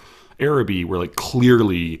or Araby where like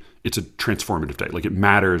clearly it's a transformative day. Like, it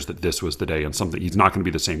matters that this was the day and something, he's not going to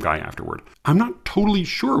be the same guy afterward. I'm not totally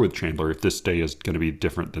sure with Chandler if this day is going to be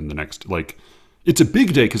different than the next. Like, it's a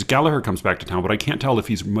big day because Gallagher comes back to town, but I can't tell if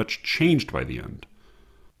he's much changed by the end.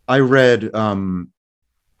 I read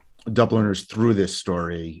Dubliners through this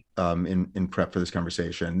story in prep for this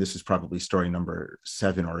conversation. This is probably story number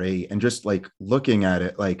 7 or 8. And just like looking at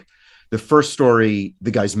it, like the first story, the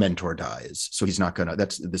guy's mentor dies. So he's not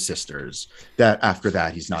that's the sisters. That after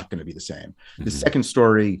that, he's not going to be the same. Mm-hmm. The second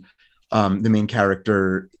story, the main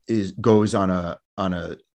character goes on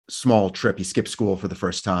a small trip. He skips school for the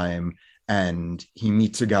first time, and he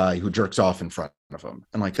meets a guy who jerks off in front of him.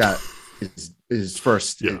 And like that is his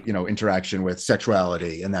first, interaction with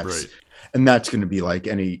sexuality. And that's going to be like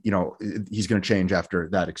he's going to change after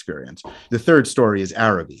that experience. The third story is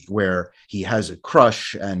Araby, where he has a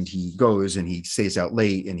crush and he goes and he stays out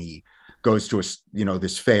late and he goes to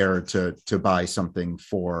this fair to buy something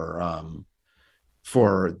for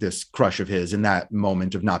this crush of his. And that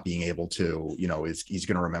moment of not being able to, he's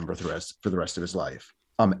going to remember for the rest of his life.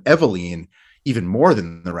 Eveline, even more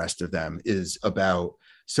than the rest of them, is about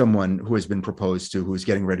someone who has been proposed to, who's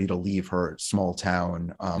getting ready to leave her small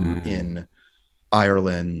town in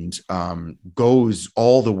Ireland, goes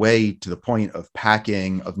all the way to the point of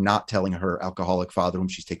packing, of not telling her alcoholic father, whom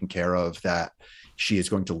she's taken care of, that she is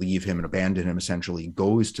going to leave him and abandon him, essentially,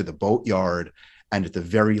 goes to the boatyard, and at the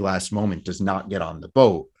very last moment does not get on the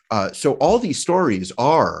boat. So all these stories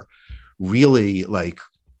are really like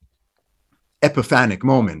epiphanic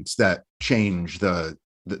moments that change the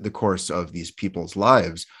course of these people's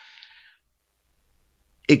lives,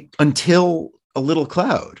 until A Little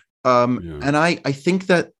Cloud. And I think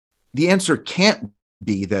that the answer can't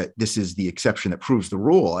be that this is the exception that proves the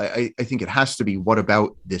rule. I think it has to be, what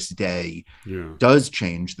about this day does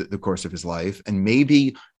change the course of his life? And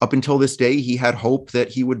maybe up until this day, he had hope that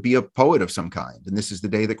he would be a poet of some kind. And this is the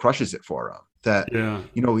day that crushes it for him. That,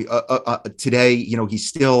 today, he's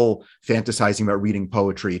still fantasizing about reading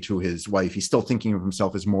poetry to his wife. He's still thinking of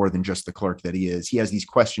himself as more than just the clerk that he is. He has these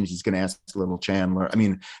questions he's going to ask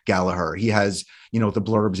Gallagher. He has, the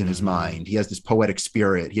blurbs in his mind. He has this poetic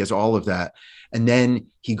spirit. He has all of that. And then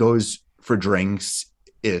he goes for drinks.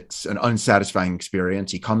 It's an unsatisfying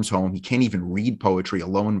experience. He comes home. He can't even read poetry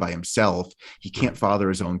alone by himself. He can't father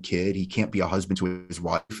his own kid. He can't be a husband to his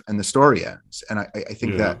wife. And the story ends. And I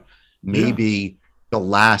think that maybe the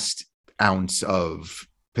last ounce of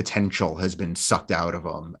potential has been sucked out of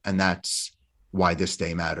him. And that's why this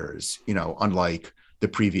day matters, unlike the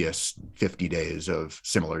previous 50 days of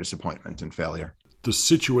similar disappointment and failure. The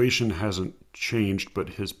situation hasn't changed, but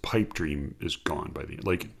his pipe dream is gone by the end.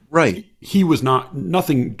 Like, right. He was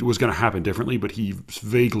nothing was going to happen differently, but he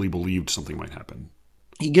vaguely believed something might happen.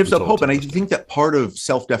 He gives up hope. And I think that part of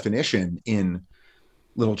self-definition in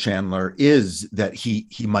Little Chandler is that he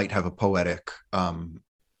might have a poetic,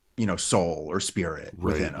 soul or spirit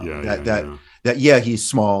within him. He's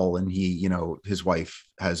small and his wife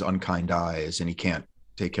has unkind eyes and he can't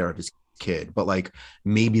take care of his kid, but like,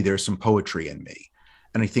 maybe there's some poetry in me.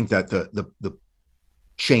 And I think that the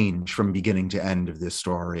change from beginning to end of this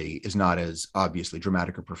story is not as obviously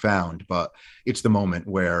dramatic or profound, but it's the moment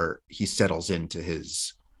where he settles into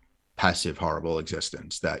his passive, horrible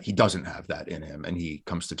existence, that he doesn't have that in him, and he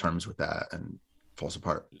comes to terms with that and falls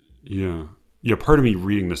apart. Yeah. Part of me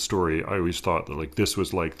reading this story, I always thought that like this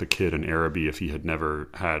was like the kid in Araby if he had never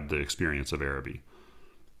had the experience of Araby.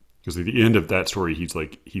 Because at the end of that story, he's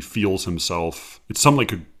like, he feels himself, it's some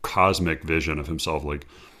like a cosmic vision of himself. Like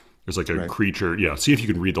there's like a creature. Yeah. See if you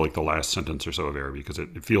can read like the last sentence or so of Araby, because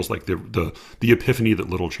it feels like the epiphany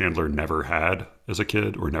that Little Chandler never had as a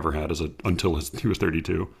kid, or never had until he was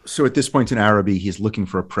 32. So at this point in Araby, he's looking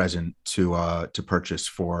for a present to purchase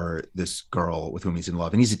for this girl with whom he's in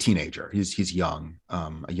love. And he's a teenager. He's young,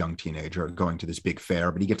 a young teenager going to this big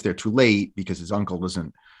fair, but he gets there too late because his uncle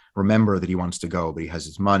doesn't remember that he wants to go, but he has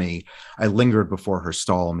his money. I lingered before her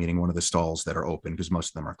stall, meaning one of the stalls that are open, because most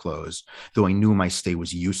of them are closed, though I knew my stay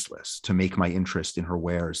was useless. To make my interest in her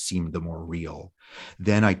wares seemed the more real.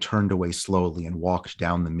 Then I turned away slowly and walked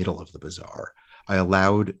down the middle of the bazaar. I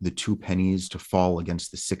allowed the 2 pennies to fall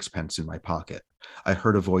against the 6pence in my pocket. I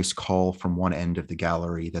heard a voice call from one end of the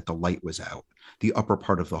gallery that the light was out. The upper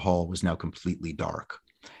part of the hall was now completely dark.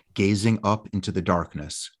 Gazing up into the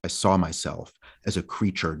darkness, I saw myself as a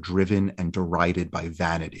creature driven and derided by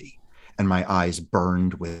vanity, and my eyes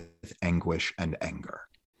burned with anguish and anger.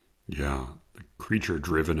 Yeah, the creature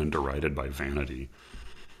driven and derided by vanity.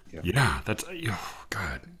 Yeah, that's,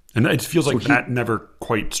 God. And it feels like that never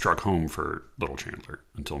quite struck home for Little Chandler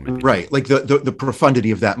until maybe. Right, like the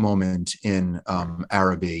profundity of that moment in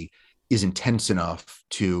Araby is intense enough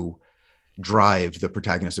to drive the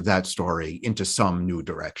protagonist of that story into some new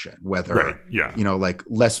direction, whether like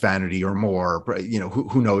less vanity or more,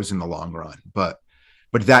 who knows in the long run. But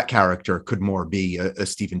that character could more be a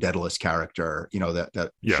Stephen Dedalus character,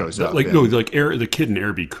 that shows up. The kid in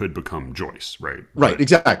Araby could become Joyce, right? Right,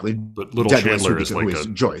 exactly. But Little Chandler is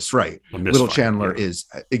like Joyce, right? Little Chandler is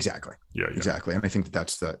exactly. Exactly. And I think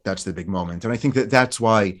that's the big moment, and I think that's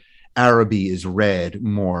why Araby is read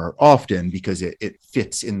more often, because it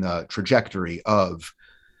fits in the trajectory of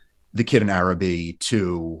the kid in Araby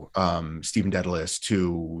to Stephen Dedalus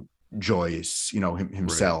to Joyce,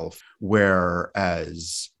 himself,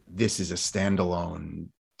 whereas this is a standalone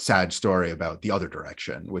sad story about the other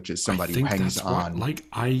direction, which is somebody who hangs on.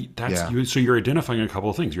 So you're identifying a couple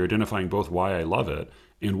of things. You're identifying both why I love it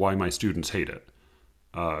and why my students hate it.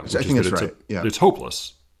 I think that's right. It's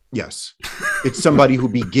hopeless. Yes. It's somebody who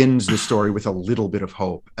begins the story with a little bit of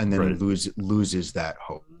hope and then loses that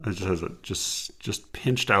hope. It just has it just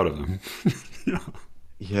pinched out of him.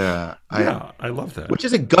 I love that. Which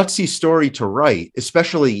is a gutsy story to write,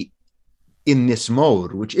 especially in this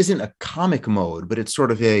mode, which isn't a comic mode, but it's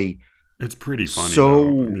sort of it's pretty funny.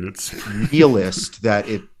 So it's realist that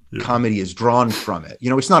comedy is drawn from it.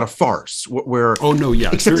 It's not a farce where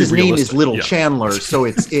except his name is Little Chandler, so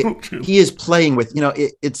he is playing with,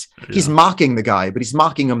 he's mocking the guy, but he's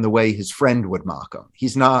mocking him the way his friend would mock him.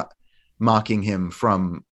 He's not mocking him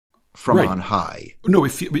from on high. No, it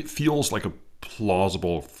feels like a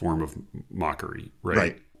plausible form of mockery,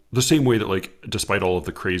 right? The same way that, like, despite all of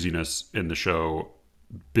the craziness in the show,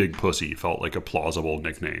 Big Pussy felt like a plausible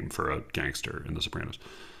nickname for a gangster in The Sopranos.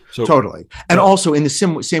 So Totally. And also in the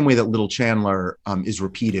same way that Little Chandler is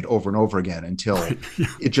repeated over and over again until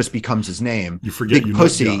it just becomes his name. You forget Big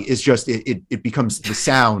Pussy is just, it becomes the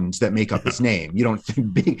sounds that make up his name. You don't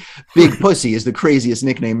think Big Pussy is the craziest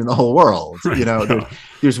nickname in the whole world. You know,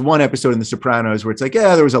 there's one episode in The Sopranos where it's like,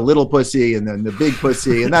 yeah, there was a little pussy and then the big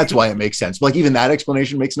pussy. And that's why it makes sense. But like even that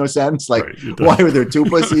explanation makes no sense. Like why were there two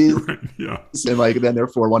pussies? And like, then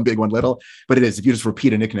therefore one big, one little. But it is, if you just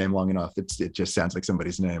repeat a nickname long enough, it just sounds like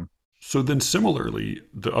somebody's name. So then similarly,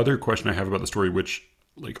 the other question I have about the story, which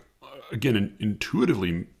like, again,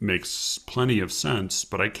 intuitively makes plenty of sense,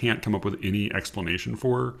 but I can't come up with any explanation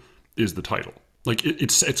for, is the title. Like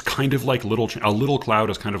it's kind of like a little cloud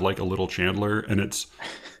is kind of like a little Chandler, and it's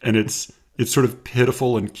sort of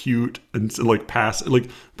pitiful and cute and like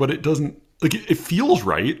but it doesn't like it feels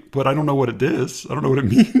right, but I don't know what it is. I don't know what it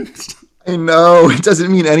means. I know it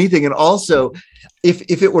doesn't mean anything. And also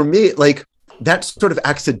if it were me, like that sort of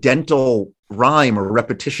accidental rhyme or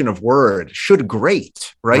repetition of word should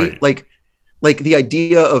grate, right? Like the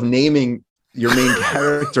idea of naming your main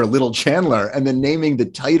character Little Chandler and then naming the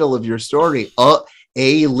title of your story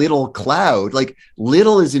A Little Cloud. Like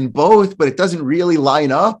little is in both, but it doesn't really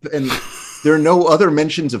line up, and there are no other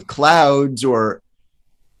mentions of clouds, and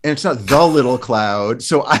it's not the Little Cloud.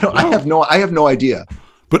 So I have no idea.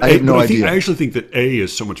 But I actually think that A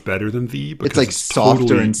is so much better than the, because it's like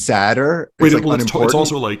softer and sadder. It's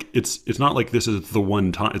also like it's not like this is the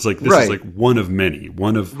one time. It's like this is like one of many,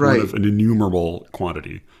 one of an innumerable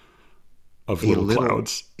quantity of little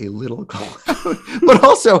clouds. A little cloud. But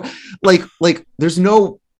also like there's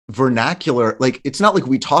no vernacular, like it's not like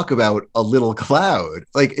we talk about a little cloud.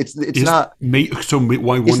 Like it's not. Why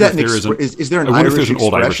wonder if there is there an Irish expression?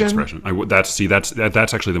 Old Irish expression?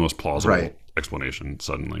 That's actually the most plausible explanation.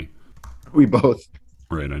 Suddenly, we both.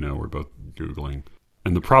 Right, I know we're both Googling,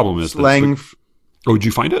 and the problem is slang. Did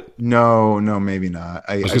you find it? No, maybe not.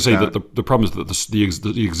 I was going to say that the problem is that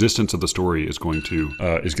the existence of the story is going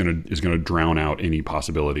to drown out any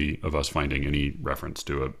possibility of us finding any reference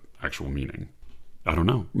to an actual meaning. I don't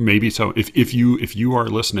know. Maybe so. If you are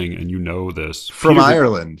listening and you know this from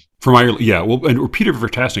Ireland, yeah. Well, and Peter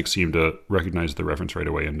Vertasnik seemed to recognize the reference right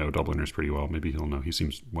away and know Dubliners pretty well. Maybe he'll know. He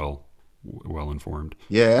seems well informed.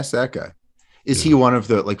 Yeah, ask that guy. Is he one of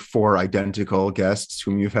the like 4 identical guests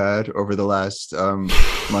whom you've had over the last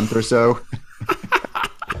month or so?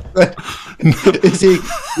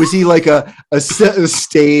 Was he like a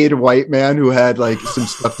staid white man who had like some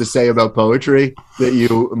stuff to say about poetry that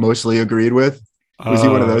you mostly agreed with? Was he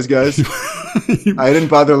one of those guys? I didn't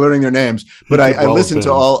bother learning their names, but I listened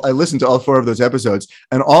to all 4 of those episodes,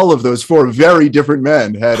 and all of those 4 very different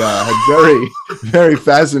men had very, very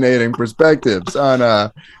fascinating perspectives on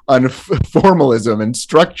formalism and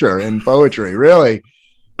structure in poetry. Really,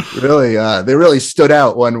 they really stood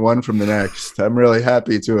out one from the next. I'm really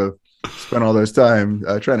happy to have spent all this time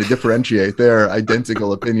trying to differentiate their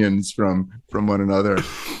identical opinions from one another.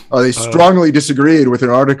 They strongly disagreed with an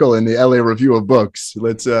article in the LA Review of Books.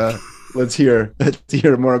 Let's hear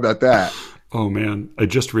more about that. Oh man, I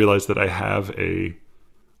just realized that I have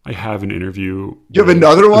an interview. You have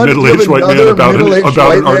another one? A middle-aged white man about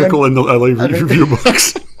an article in the LA Review of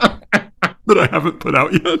Books that I haven't put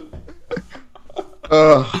out yet.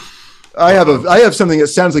 I have something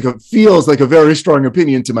that feels like a very strong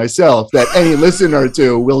opinion to myself that any listener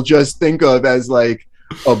to will just think of as like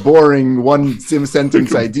a boring one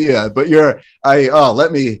sentence idea. But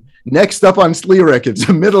next up on Sleerick, it's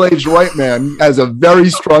a middle-aged white man has a very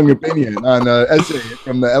strong opinion on an essay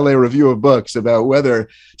from the LA Review of Books about whether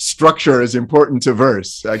structure is important to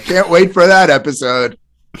verse. I can't wait for that episode.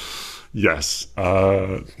 Yes.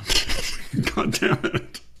 God damn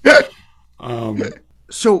it.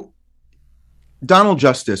 So Donald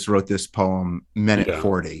Justice wrote this poem, Men at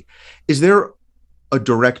 40. Is there a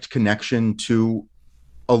direct connection to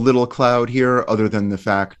A Little Cloud here, other than the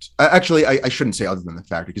fact? Actually, I shouldn't say other than the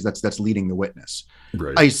fact, because that's leading the witness.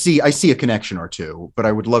 Right. I see a connection or two, but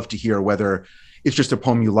I would love to hear whether it's just a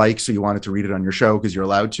poem you like, so you wanted to read it on your show because you're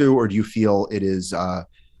allowed to, or do you feel it is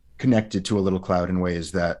connected to A Little Cloud in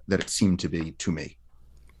ways that it seemed to be to me?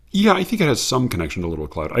 Yeah, I think it has some connection to Little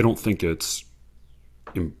Cloud. I don't think it's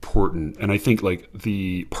important, and I think like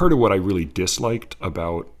the part of what I really disliked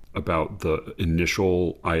about the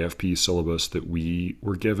initial IFP syllabus that we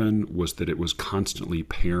were given was that it was constantly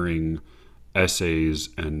pairing essays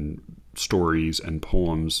and stories and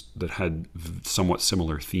poems that had somewhat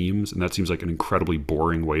similar themes, and that seems like an incredibly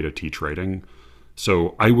boring way to teach writing.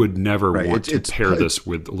 So I would never want to pair this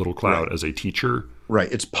with A Little Cloud as a teacher. Right.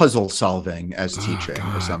 It's puzzle solving as teaching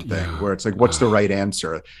God, or something, yeah. where it's like, what's the right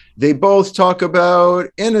answer? They both talk about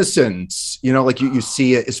innocence, like you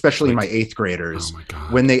see it, especially my eighth graders, Oh my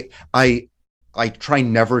God. when I try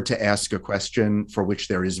never to ask a question for which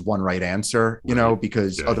there is one right answer,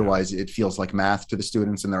 because otherwise it feels like math to the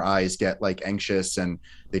students and their eyes get like anxious and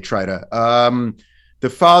they try to, the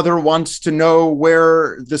father wants to know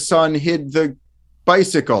where the son hid the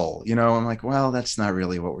bicycle, I'm like, well, that's not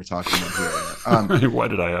really what we're talking about here. Why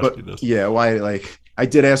did I ask you this? Yeah, why? Like, I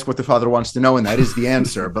did ask what the father wants to know, and that is the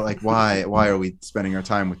answer. But like, why are we spending our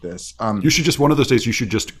time with this? You should just, one of those days, you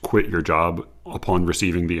should just quit your job upon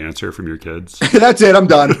receiving the answer from your kids. That's it. I'm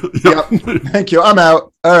done. Yep. Thank you. I'm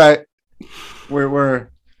out. All right.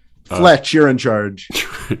 We're Fletch. You're in charge.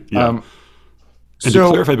 Yeah. And to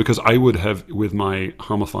clarify, because I would have, with my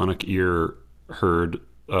homophonic ear, heard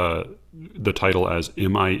the title as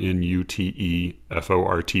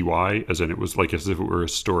MINUTEFORTY, as in it was like as if it were a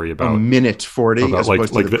story about a minute 40, about like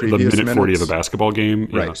the minute 40 of a basketball game.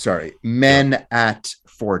 Right. Yeah. Sorry. Men at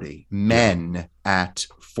 40. Men at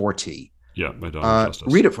 40. Yeah. By Donald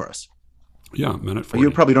Justice. Read it for us. Yeah. Men at 40.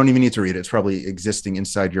 You probably don't even need to read it. It's probably existing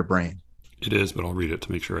inside your brain. It is, but I'll read it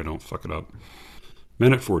to make sure I don't fuck it up.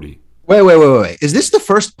 Men at 40. Wait. Is this the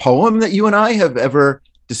first poem that you and I have ever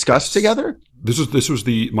discussed together? This was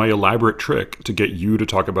my elaborate trick to get you to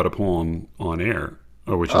talk about a poem on air,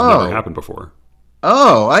 which has never happened before.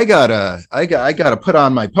 Oh, I gotta put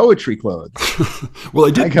on my poetry clothes. Well,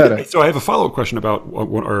 I did. So I have a follow-up question about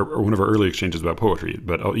one of our early exchanges about poetry.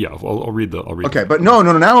 But I'll read the. Okay, but no.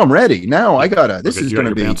 Now I'm ready. Now I gotta. This is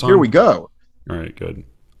gonna be. Here we go. All right, good.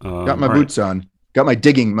 Got my boots on. Got my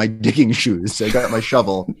digging shoes. I got my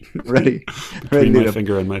shovel ready. Between my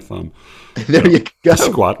finger and my thumb. There you go.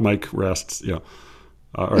 Squat mic rests. Yeah.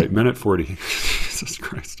 All right. Men at 40. Jesus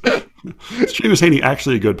Christ. Seamus Haney,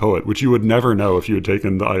 actually a good poet, which you would never know if you had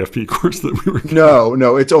taken the IFP course that we were getting.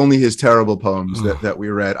 No, it's only his terrible poems that we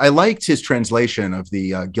read. I liked his translation of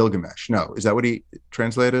the Gilgamesh. No, is that what he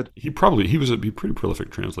translated? He was a pretty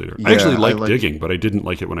prolific translator. Yeah, I actually liked digging, but I didn't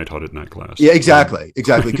like it when I taught it in that class. Yeah, exactly.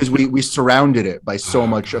 Because we surrounded it by so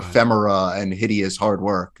much ephemera and hideous hard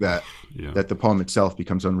work that the poem itself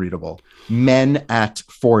becomes unreadable. Men at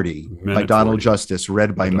 40 by Donald Justice,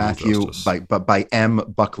 read by Matthew by M.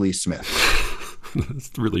 Buckley Smith.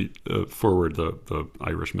 That's really forward the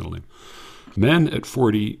Irish middle name. Men at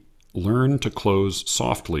 40 learn to close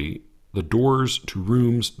softly the doors to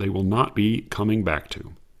rooms they will not be coming back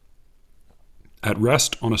to. At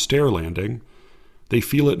rest on a stair landing, they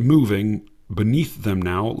feel it moving beneath them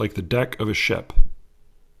now like the deck of a ship,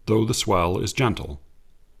 though the swell is gentle.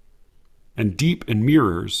 And deep in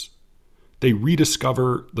mirrors, they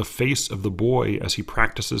rediscover the face of the boy as he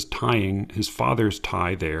practices tying his father's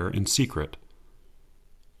tie there in secret.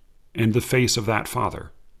 And the face of that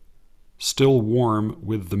father, still warm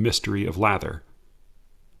with the mystery of lather.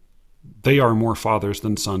 They are more fathers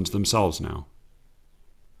than sons themselves now.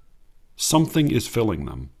 Something is filling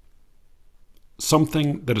them.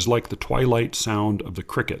 Something that is like the twilight sound of the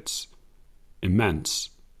crickets,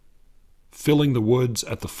 immense, filling the woods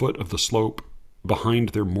at the foot of the slope behind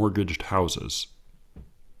their mortgaged houses.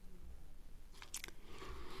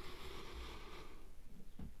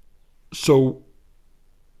 So,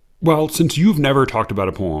 well, since you've never talked about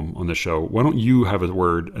a poem on this show, why don't you have a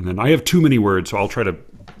word? And then I have too many words, so I'll try to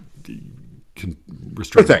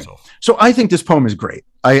restrain myself. So I think this poem is great.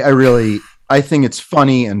 I think it's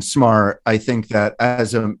funny and smart. I think that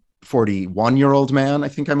as a 41-year-old man, I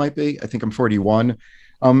think I'm 41,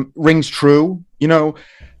 rings true.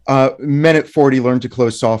 Men at 40 learn to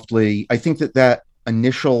close softly. I think that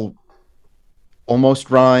initial almost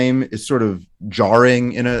rhyme is sort of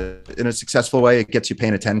jarring in a successful way. It gets you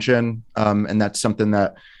paying attention. And that's something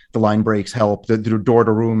that the line breaks help. The door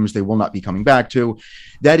to rooms they will not be coming back to.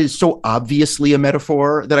 That is so obviously a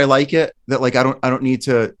metaphor that I like it, that like I don't need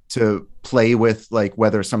to play with like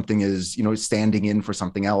whether something is, standing in for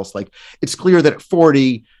something else. Like it's clear that at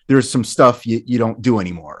 40 there's some stuff you don't do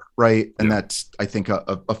anymore, right? And that's, I think,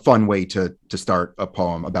 a fun way to start a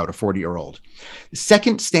poem about a 40-year-old. The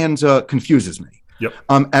second stanza confuses me. Yep.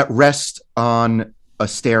 At rest on a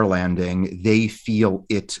stair landing, they feel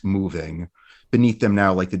it moving beneath them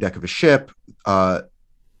now like the deck of a ship, though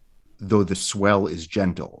the swell is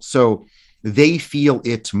gentle. So they feel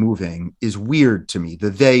it moving is weird to me.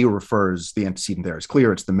 The they refers, the antecedent there is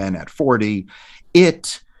clear. It's the men at 40.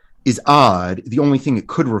 It is odd. The only thing it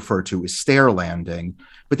could refer to is stair landing.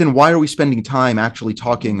 But then why are we spending time actually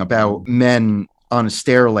talking about men on a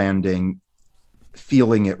stair landing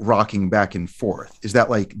feeling it rocking back and forth? Is that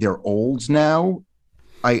like they're olds now?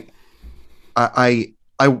 I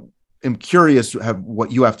am curious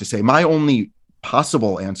what you have to say. My only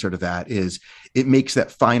possible answer to that is it makes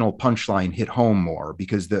that final punchline hit home more,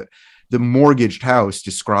 because the mortgaged house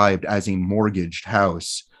described as a mortgaged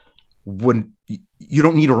house, wouldn't, you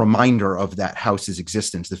don't need a reminder of that house's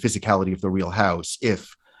existence, the physicality of the real house,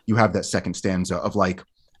 if you have that second stanza of like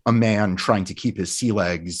a man trying to keep his sea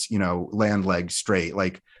legs, land legs straight,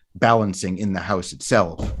 like balancing in the house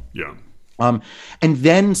itself. Yeah. And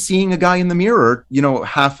then seeing a guy in the mirror,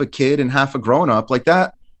 half a kid and half a grown up, like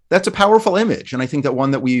that's a powerful image. And I think that one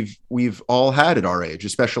that we've all had at our age,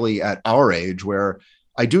 especially at our age, where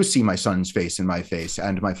I do see my son's face in my face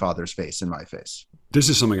and my father's face in my face. This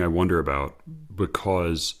is something I wonder about,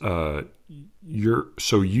 because I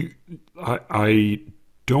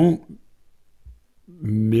don't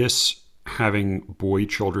miss having boy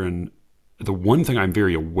children. The one thing I'm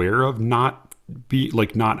very aware of not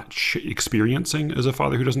experiencing as a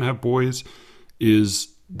father who doesn't have boys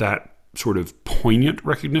is that sort of poignant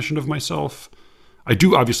recognition of myself. I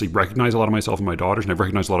do obviously recognize a lot of myself in my daughters, and I've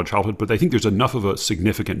recognized a lot of childhood, but I think there's enough of a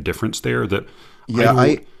significant difference there that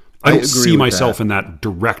I don't see myself in that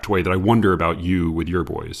direct way that I wonder about you with your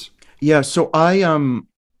boys. Yeah. So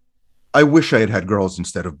I wish I had girls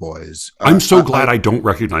instead of boys. I'm so glad I don't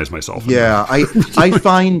recognize myself. Yeah. I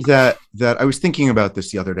find that I was thinking about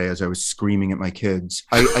this the other day as I was screaming at my kids.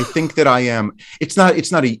 I think that I am, it's not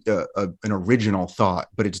an original thought,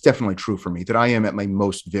 but it's definitely true for me that I am at my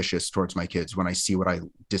most vicious towards my kids when I see what I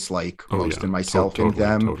dislike most in myself and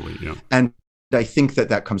them. Totally, yeah. And I think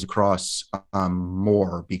that comes across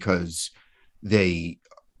more because they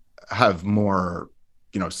have more,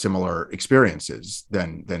 similar experiences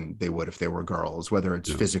than they would if they were girls, whether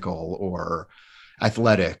it's physical or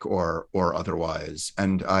athletic or otherwise.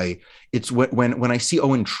 And it's when I see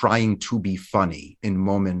Owen trying to be funny in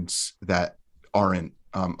moments that aren't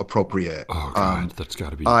appropriate. Oh God, that's got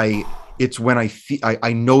to be. It's when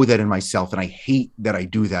I know that in myself, and I hate that I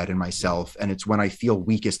do that in myself. And it's when I feel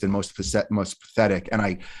weakest and most pathetic. And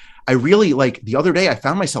I really, like, the other day I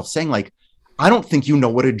found myself saying, like, I don't think you know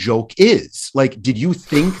what a joke is. Like, did you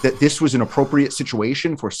think that this was an appropriate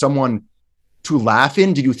situation for someone to laugh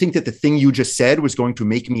in? Did you think that the thing you just said was going to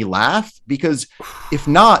make me laugh? Because if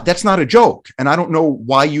not, that's not a joke. And I don't know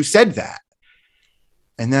why you said that.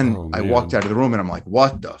 And then I walked out of the room and I'm like,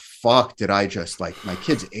 what the fuck did I just, like, my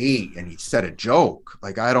kid's 8 and he said a joke.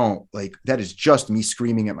 Like, I don't, like, that is just me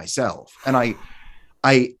screaming at myself. And I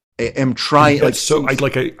am trying, like, so I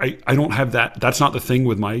don't have that. That's not the thing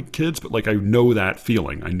with my kids, but like, I know that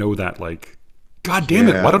feeling. I know that, like, God damn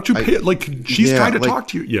it. Why don't you pay it? Like, she's trying to talk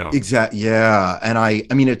to you. Yeah. Exactly. Yeah. And I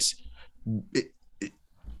mean,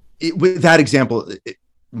 with that example, it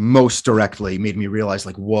most directly made me realize,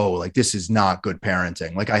 like, whoa, like, this is not good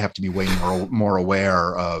parenting. Like, I have to be way more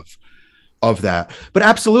aware of that. But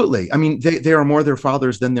absolutely. I mean, they are more their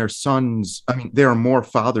fathers than their sons. I mean, they are more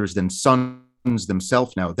fathers than sons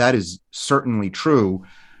themselves now. That is certainly true,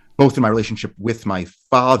 both in my relationship with my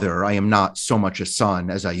father. I am not so much a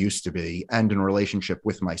son as I used to be, and in a relationship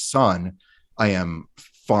with my son, I am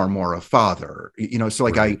far more a father. So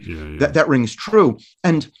like, that rings true.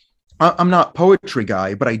 And I'm not poetry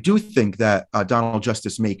guy, but I do think that Donald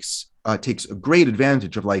Justice takes a great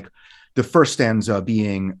advantage of, like, the first stanza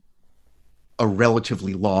being a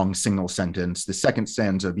relatively long single sentence, the second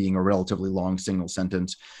stanza being a relatively long single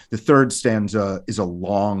sentence, the third stanza is a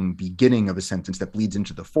long beginning of a sentence that bleeds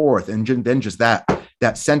into the fourth, and then just that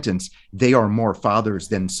sentence, they are more fathers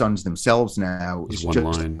than sons themselves now, is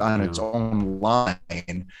just on its own line.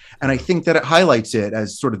 And I think that it highlights it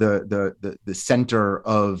as sort of the center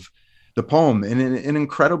of the poem in an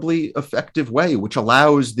incredibly effective way, which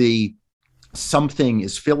allows the something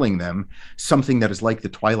is filling them, something that is like the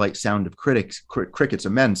twilight sound of crickets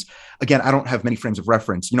immense. Again, I don't have many frames of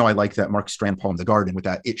reference. I like that Mark Strand poem, The Garden, with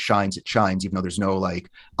that it shines, even though there's no, like,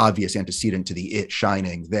 obvious antecedent to the it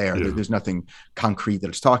shining there. Yeah. There's nothing concrete that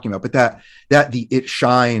it's talking about, but that the it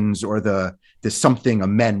shines, or the something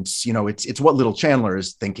immense, it's what Little Chandler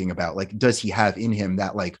is thinking about. Like, does he have in him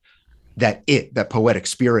that, like, that poetic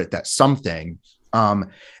spirit, that something?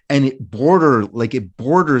 And it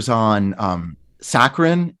borders on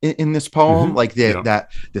saccharine in this poem, like the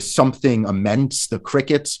something immense, the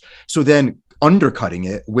crickets. So then undercutting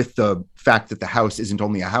it with the fact that the house isn't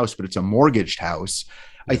only a house, but it's a mortgaged house,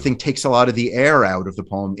 I think takes a lot of the air out of the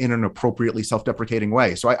poem in an appropriately self-deprecating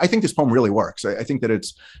way. So I think this poem really works. I think that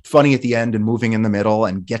it's funny at the end and moving in the middle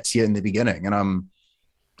and gets you in the beginning. And I'm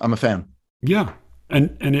a fan. Yeah.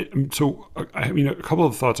 So I mean, a couple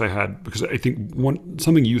of thoughts I had, because I think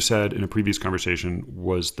something you said in a previous conversation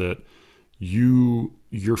was that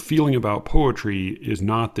your feeling about poetry is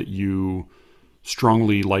not that you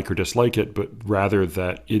strongly like or dislike it, but rather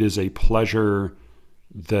that it is a pleasure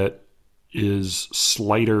that is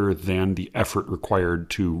slighter than the effort required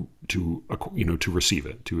to receive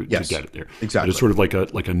it, to get it there. Exactly. It's sort of like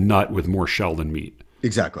a nut with more shell than meat.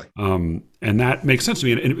 Exactly. And that makes sense to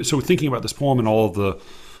me. And so thinking about this poem and all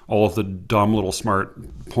of the dumb little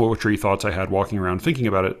smart poetry thoughts I had walking around thinking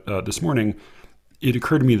about it this morning, it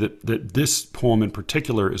occurred to me that this poem in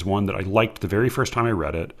particular is one that I liked the very first time I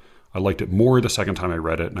read it. I liked it more the second time I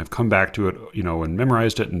read it, and I've come back to it, and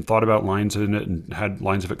memorized it and thought about lines in it and had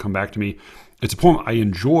lines of it come back to me. It's a poem I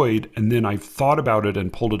enjoyed, and then I've thought about it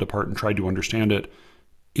and pulled it apart and tried to understand it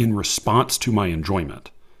in response to my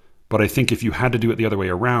enjoyment. But I think if you had to do it the other way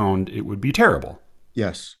around, it would be terrible.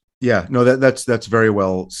 Yes. Yeah. No, that's very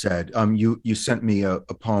well said. You sent me a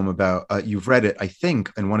poem about, you've read it, I think,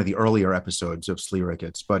 in one of the earlier episodes of Slee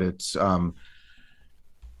Ricketts, but it's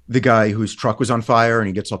the guy whose truck was on fire and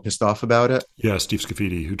he gets all pissed off about it. Yeah, Steve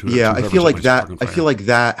Scafidi. I feel like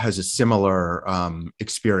that has a similar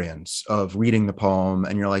experience of reading the poem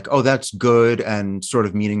and you're like, oh, that's good and sort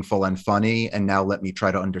of meaningful and funny, and now let me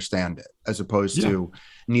try to understand it, as opposed to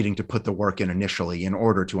needing to put the work in initially in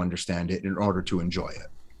order to understand it, in order to enjoy it.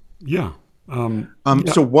 Yeah.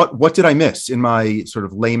 So what did I miss in my sort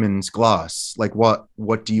of layman's gloss? Like what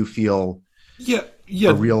do you feel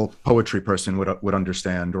a real poetry person would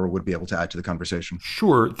understand or would be able to add to the conversation?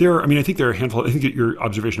 Sure. I think there are a handful. I think that your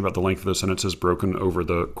observation about the length of the sentences broken over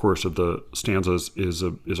the course of the stanzas is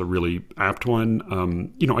a really apt one.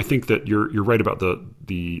 I think that you're right about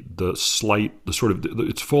the slight, the sort of,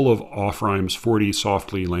 it's full of off rhymes: 40,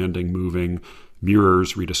 softly, landing, moving,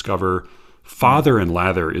 mirrors, rediscover. Father and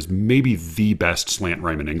lather is maybe the best slant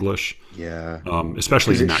rhyme in English. Yeah.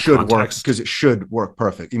 Especially in that context. Because it should work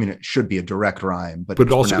perfect. I mean, it should be a direct rhyme, but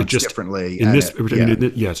it's also pronounced differently.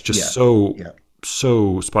 It's just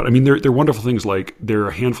so spot. I mean, there are wonderful things, like there are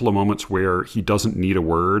a handful of moments where he doesn't need a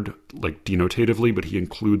word, like denotatively, but he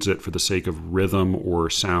includes it for the sake of rhythm or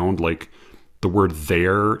sound, like the word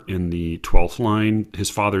there in the 12th line.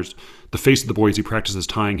 The face of the boy as he practices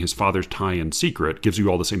tying his father's tie in secret gives you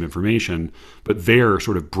all the same information, but there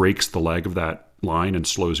sort of breaks the leg of that line and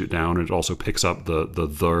slows it down. And it also picks up the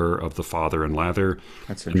there of the father and lather.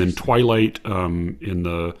 That's and then twilight in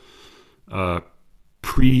the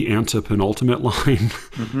pre-antepenultimate line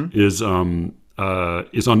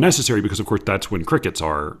is unnecessary because, of course, that's when crickets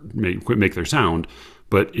make their sound.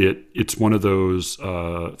 But it's one of those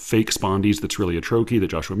fake spondies that's really a trochee that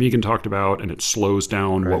Joshua Megan talked about, and it slows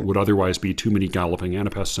down what would otherwise be too many galloping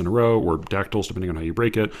anapests in a row, or dactyls, depending on how you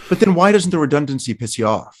break it. But then why doesn't the redundancy piss you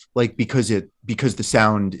off? Like because the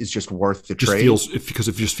sound is just worth the trade? Because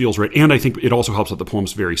it just feels right. And I think it also helps that the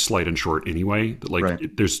poem's very slight and short anyway.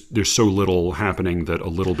 There's so little happening that a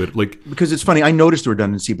little bit, like... Because it's funny, I noticed the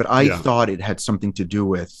redundancy, but I thought it had something to do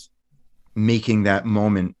with making that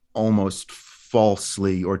moment almost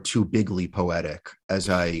falsely or too bigly poetic, as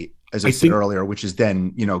I said earlier, which is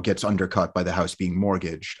then gets undercut by the house being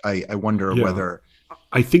mortgaged. I wonder whether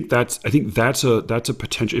I think that's a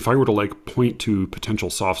potential. If I were to point to potential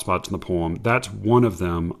soft spots in the poem, that's one of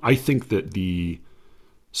them. I think that the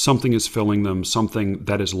something is filling them, something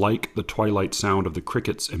that is like the twilight sound of the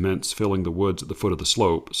crickets immense filling the woods at the foot of the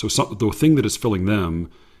slope. So the thing that is filling them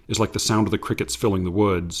is like the sound of the crickets filling the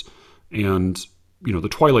woods, and the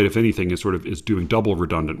twilight, if anything, is doing double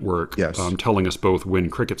redundant work, telling us both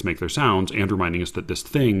when crickets make their sounds and reminding us that this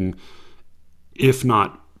thing, if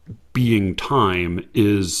not being time,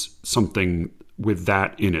 is something with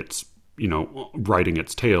that in its, writing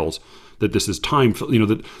its tales, that this is time,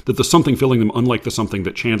 that the something filling them, unlike the something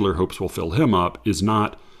that Chandler hopes will fill him up, is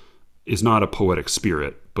not a poetic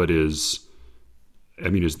spirit, but is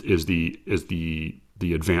the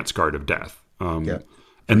advance guard of death.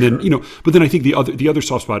 And then, but then I think the other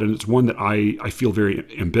soft spot, and it's one that I feel very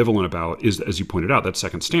ambivalent about, is, as you pointed out, that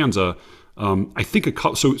second stanza. I think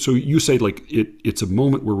so you say it's a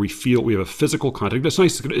moment where we feel we have a physical contact. That's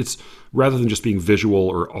nice. It's rather than just being visual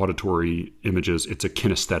or auditory images, it's a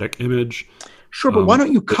kinesthetic image. Sure, but why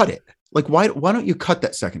don't you cut it? Like why don't you cut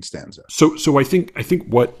that second stanza? So I think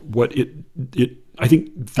what it I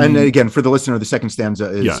think. And again, for the listener, the second stanza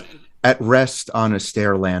is. At rest on a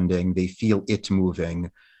stair landing, they feel it moving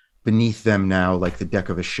beneath them now, like the deck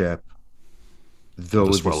of a ship, though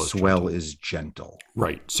the swell is gentle.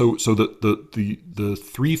 Right. So the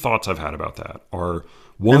three thoughts I've had about that are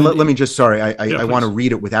one. Let me just, I want to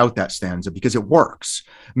read it without that stanza because it works.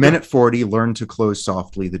 Men at 40 learn to close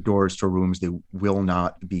softly the doors to rooms they will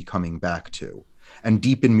not be coming back to, and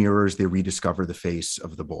deep in mirrors they rediscover the face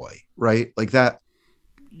of the boy. Right, like that.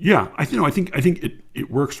 Yeah, I think it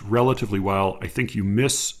works relatively well. I think you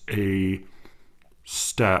miss a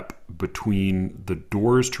step between the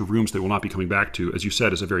doors to rooms they will not be coming back to, as you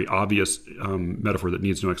said, is a very obvious metaphor that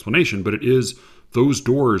needs no explanation. But it is, those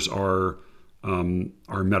doors are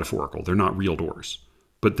metaphorical. They're not real doors.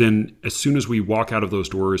 But then as soon as we walk out of those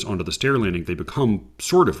doors onto the stair landing, they become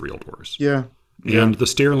sort of real doors. Yeah. And the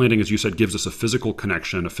stair landing, as you said, gives us a physical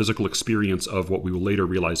connection, a physical experience of what we will later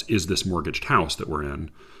realize is this mortgaged house that we're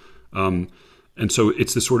in. And so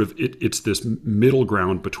it's this sort of, it's this middle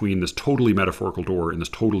ground between this totally metaphorical door and this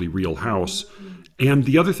totally real house. And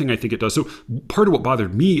the other thing I think it does, so part of what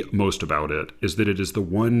bothered me most about it is that it is the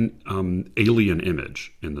one alien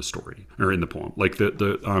image in the story, or in the poem. Like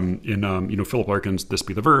Philip Larkin's This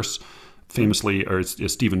Be the Verse, famously, or as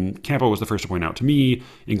Stephen Campo was the first to point out to me,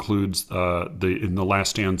 includes in the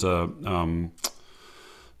last stanza,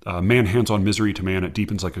 man hands on misery to man, it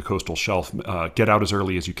deepens like a coastal shelf. Get out as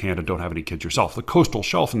early as you can and don't have any kids yourself. The coastal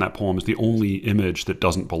shelf in that poem is the only image that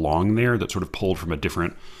doesn't belong there, that's sort of pulled from a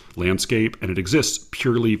different landscape, and it exists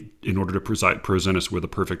purely in order to present us with a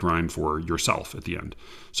perfect rhyme for yourself at the end.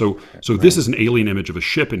 So this is an alien image of a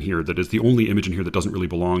ship in here that is the only image in here that doesn't really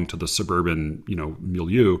belong to the suburban,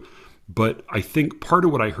 milieu. But I think part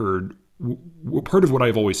of what I heard, part of what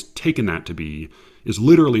I've always taken that to be, is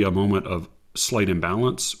literally a moment of slight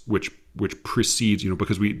imbalance, which precedes,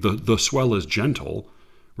 because the swell is gentle,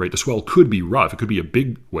 right? The swell could be rough. It could be a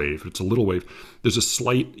big wave. It's a little wave. There's a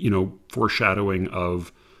slight, foreshadowing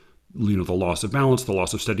of, the loss of balance, the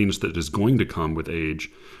loss of steadiness that is going to come with age.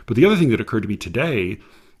 But the other thing that occurred to me today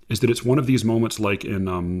is that it's one of these moments like in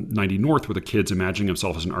 90 North, where the kid's imagining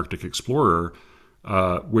himself as an Arctic explorer,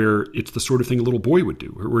 where it's the sort of thing a little boy would do,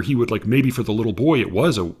 where he would, like, maybe for the little boy it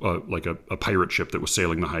was a pirate ship that was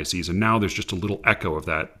sailing the high seas, and now there's just a little echo of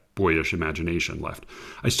that boyish imagination left.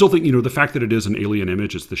 I still think, the fact that it is an alien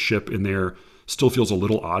image, it's the ship in there, still feels a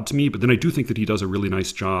little odd to me, but then I do think that he does a really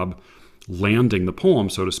nice job landing the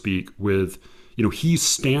poem, so to speak, with, he's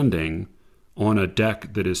standing on a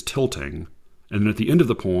deck that is tilting, and then at the end of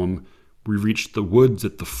the poem we reach the woods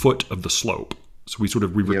at the foot of the slope. So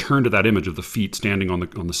we return to that image of the feet standing on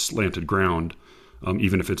the slanted ground,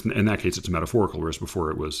 even if it's, in that case, it's metaphorical, whereas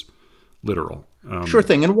before it was literal. Sure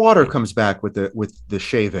thing, and water comes back with the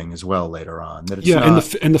shaving as well later on. That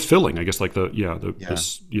it's and the filling, I guess, like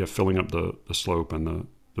filling up the slope and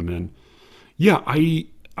the men. Yeah,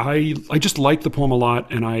 I just like the poem a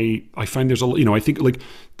lot, and I find there's I think like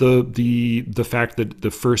the fact that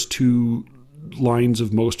the first two lines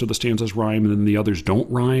of most of the stanzas rhyme and then the others don't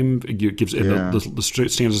rhyme, it gives the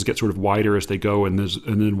stanzas get sort of wider as they go, and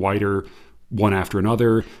then wider one after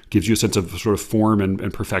another, gives you a sense of sort of form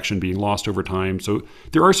and perfection being lost over time. So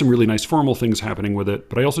there are some really nice formal things happening with it,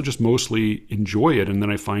 but I also just mostly enjoy it, and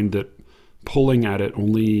then I find that pulling at it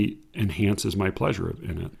only enhances my pleasure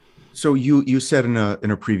in it. So you said in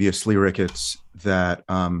a previous lyric, it's that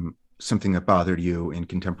something that bothered you in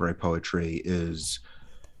contemporary poetry is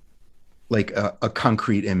like a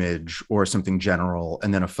concrete image or something general,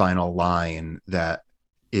 and then a final line that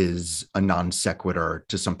is a non sequitur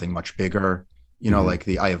to something much bigger, like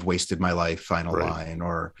the "I have wasted my life" final line,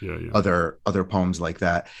 or other poems like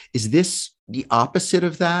that. Is this the opposite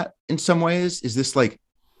of that in some ways? Is this like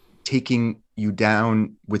taking you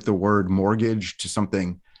down with the word mortgage to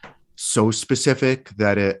something so specific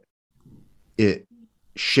that it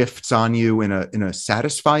shifts on you in a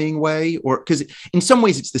satisfying way? Or because in some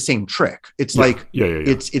ways it's the same trick. It's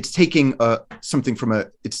it's taking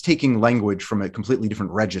it's taking language from a completely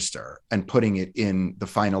different register and putting it in the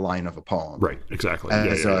final line of a poem, right? Exactly,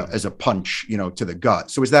 as a punch to the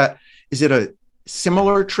gut. So is it a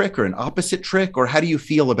similar trick or an opposite trick, or how do you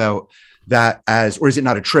feel about that? Or is it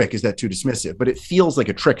not a trick? Is that too dismissive? But it feels like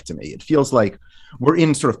a trick to me. It feels like we're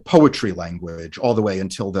in sort of poetry language all the way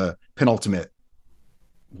until the penultimate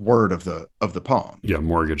word of the poem. Yeah,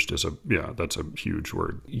 mortgaged is that's a huge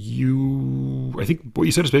word. I think what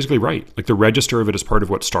you said is basically right. Like the register of it is part of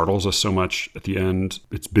what startles us so much at the end.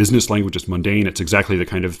 It's business language, it's mundane, it's exactly the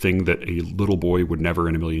kind of thing that a little boy would never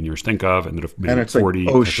in a million years think of, and that if maybe 40,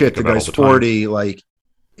 like, oh shit, the guy's 40, like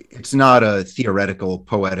it's not a theoretical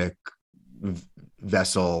poetic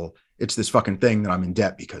vessel. It's this fucking thing that I'm in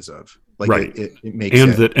debt because of. Like right. It makes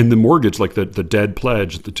and the mortgage, like the dead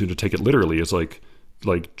pledge, to take it literally, is like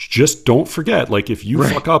just don't forget, like if you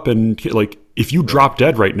fuck up and like if you drop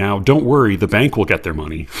dead right now, don't worry, the bank will get their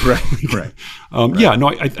money. Right. Yeah, no,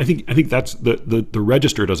 I think that's the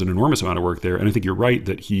register does an enormous amount of work there, and I think you're right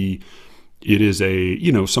that it is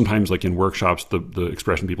a sometimes like in workshops the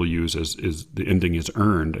expression people use is the ending is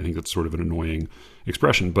earned. I think that's sort of an annoying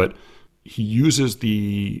expression, but uses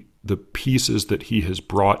the pieces that he has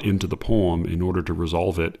brought into the poem in order to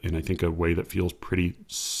resolve it in, I think, a way that feels pretty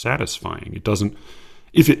satisfying. It doesn't.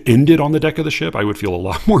 If it ended on the deck of the ship, I would feel a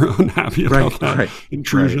lot more unhappy about that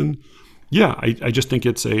intrusion. Right. Yeah, I just think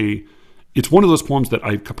it's one of those poems that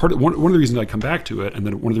one of the reasons I come back to it, and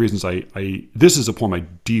then one of the reasons this is a poem I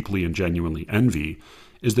deeply and genuinely envy,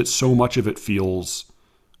 is that so much of it feels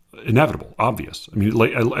inevitable, obvious. I mean,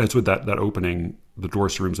 like it's with that opening, the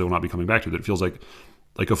doors to rooms they will not be coming back to, that it feels like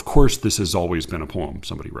of course this has always been a poem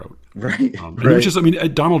somebody wrote. Right. And it was just, I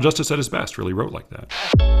mean, Donald Justice at his best really wrote like that.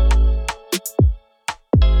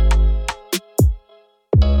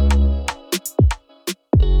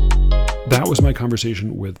 That was my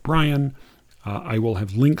conversation with Brian. I will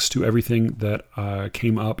have links to everything that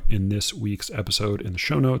came up in this week's episode in the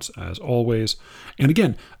show notes, as always. And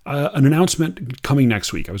again, an announcement coming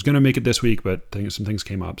next week. I was going to make it this week, but some things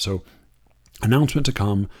came up. So announcement to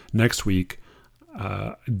come next week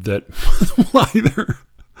that will either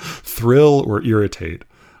thrill or irritate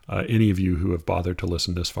any of you who have bothered to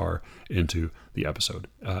listen this far into the episode.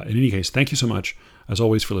 In any case, thank you so much, as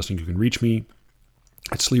always, for listening. You can reach me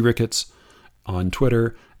at Slee Ricketts on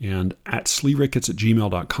Twitter and at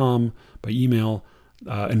sleericketts@gmail.com by email,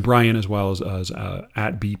 and Brian as well as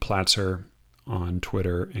at bplatzer on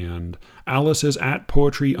Twitter, and Alice is at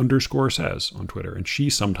poetry_says on Twitter, and she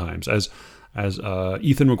sometimes, as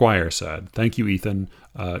Ethan McGuire said, thank you, Ethan,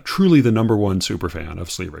 truly the number one super fan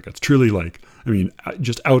of Slee Ricketts, truly,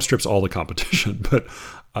 just outstrips all the competition. But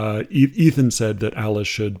Ethan said that Alice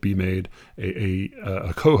should be made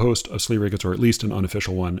a co-host of Slee Ricketts, or at least an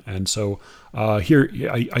unofficial one. And so I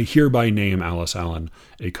hereby name Alice Allen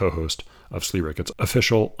a co-host of Slee Ricketts,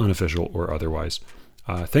 official, unofficial, or otherwise.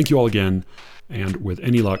 Thank you all again. And with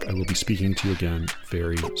any luck, I will be speaking to you again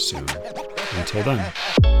very soon. Until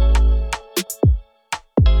then.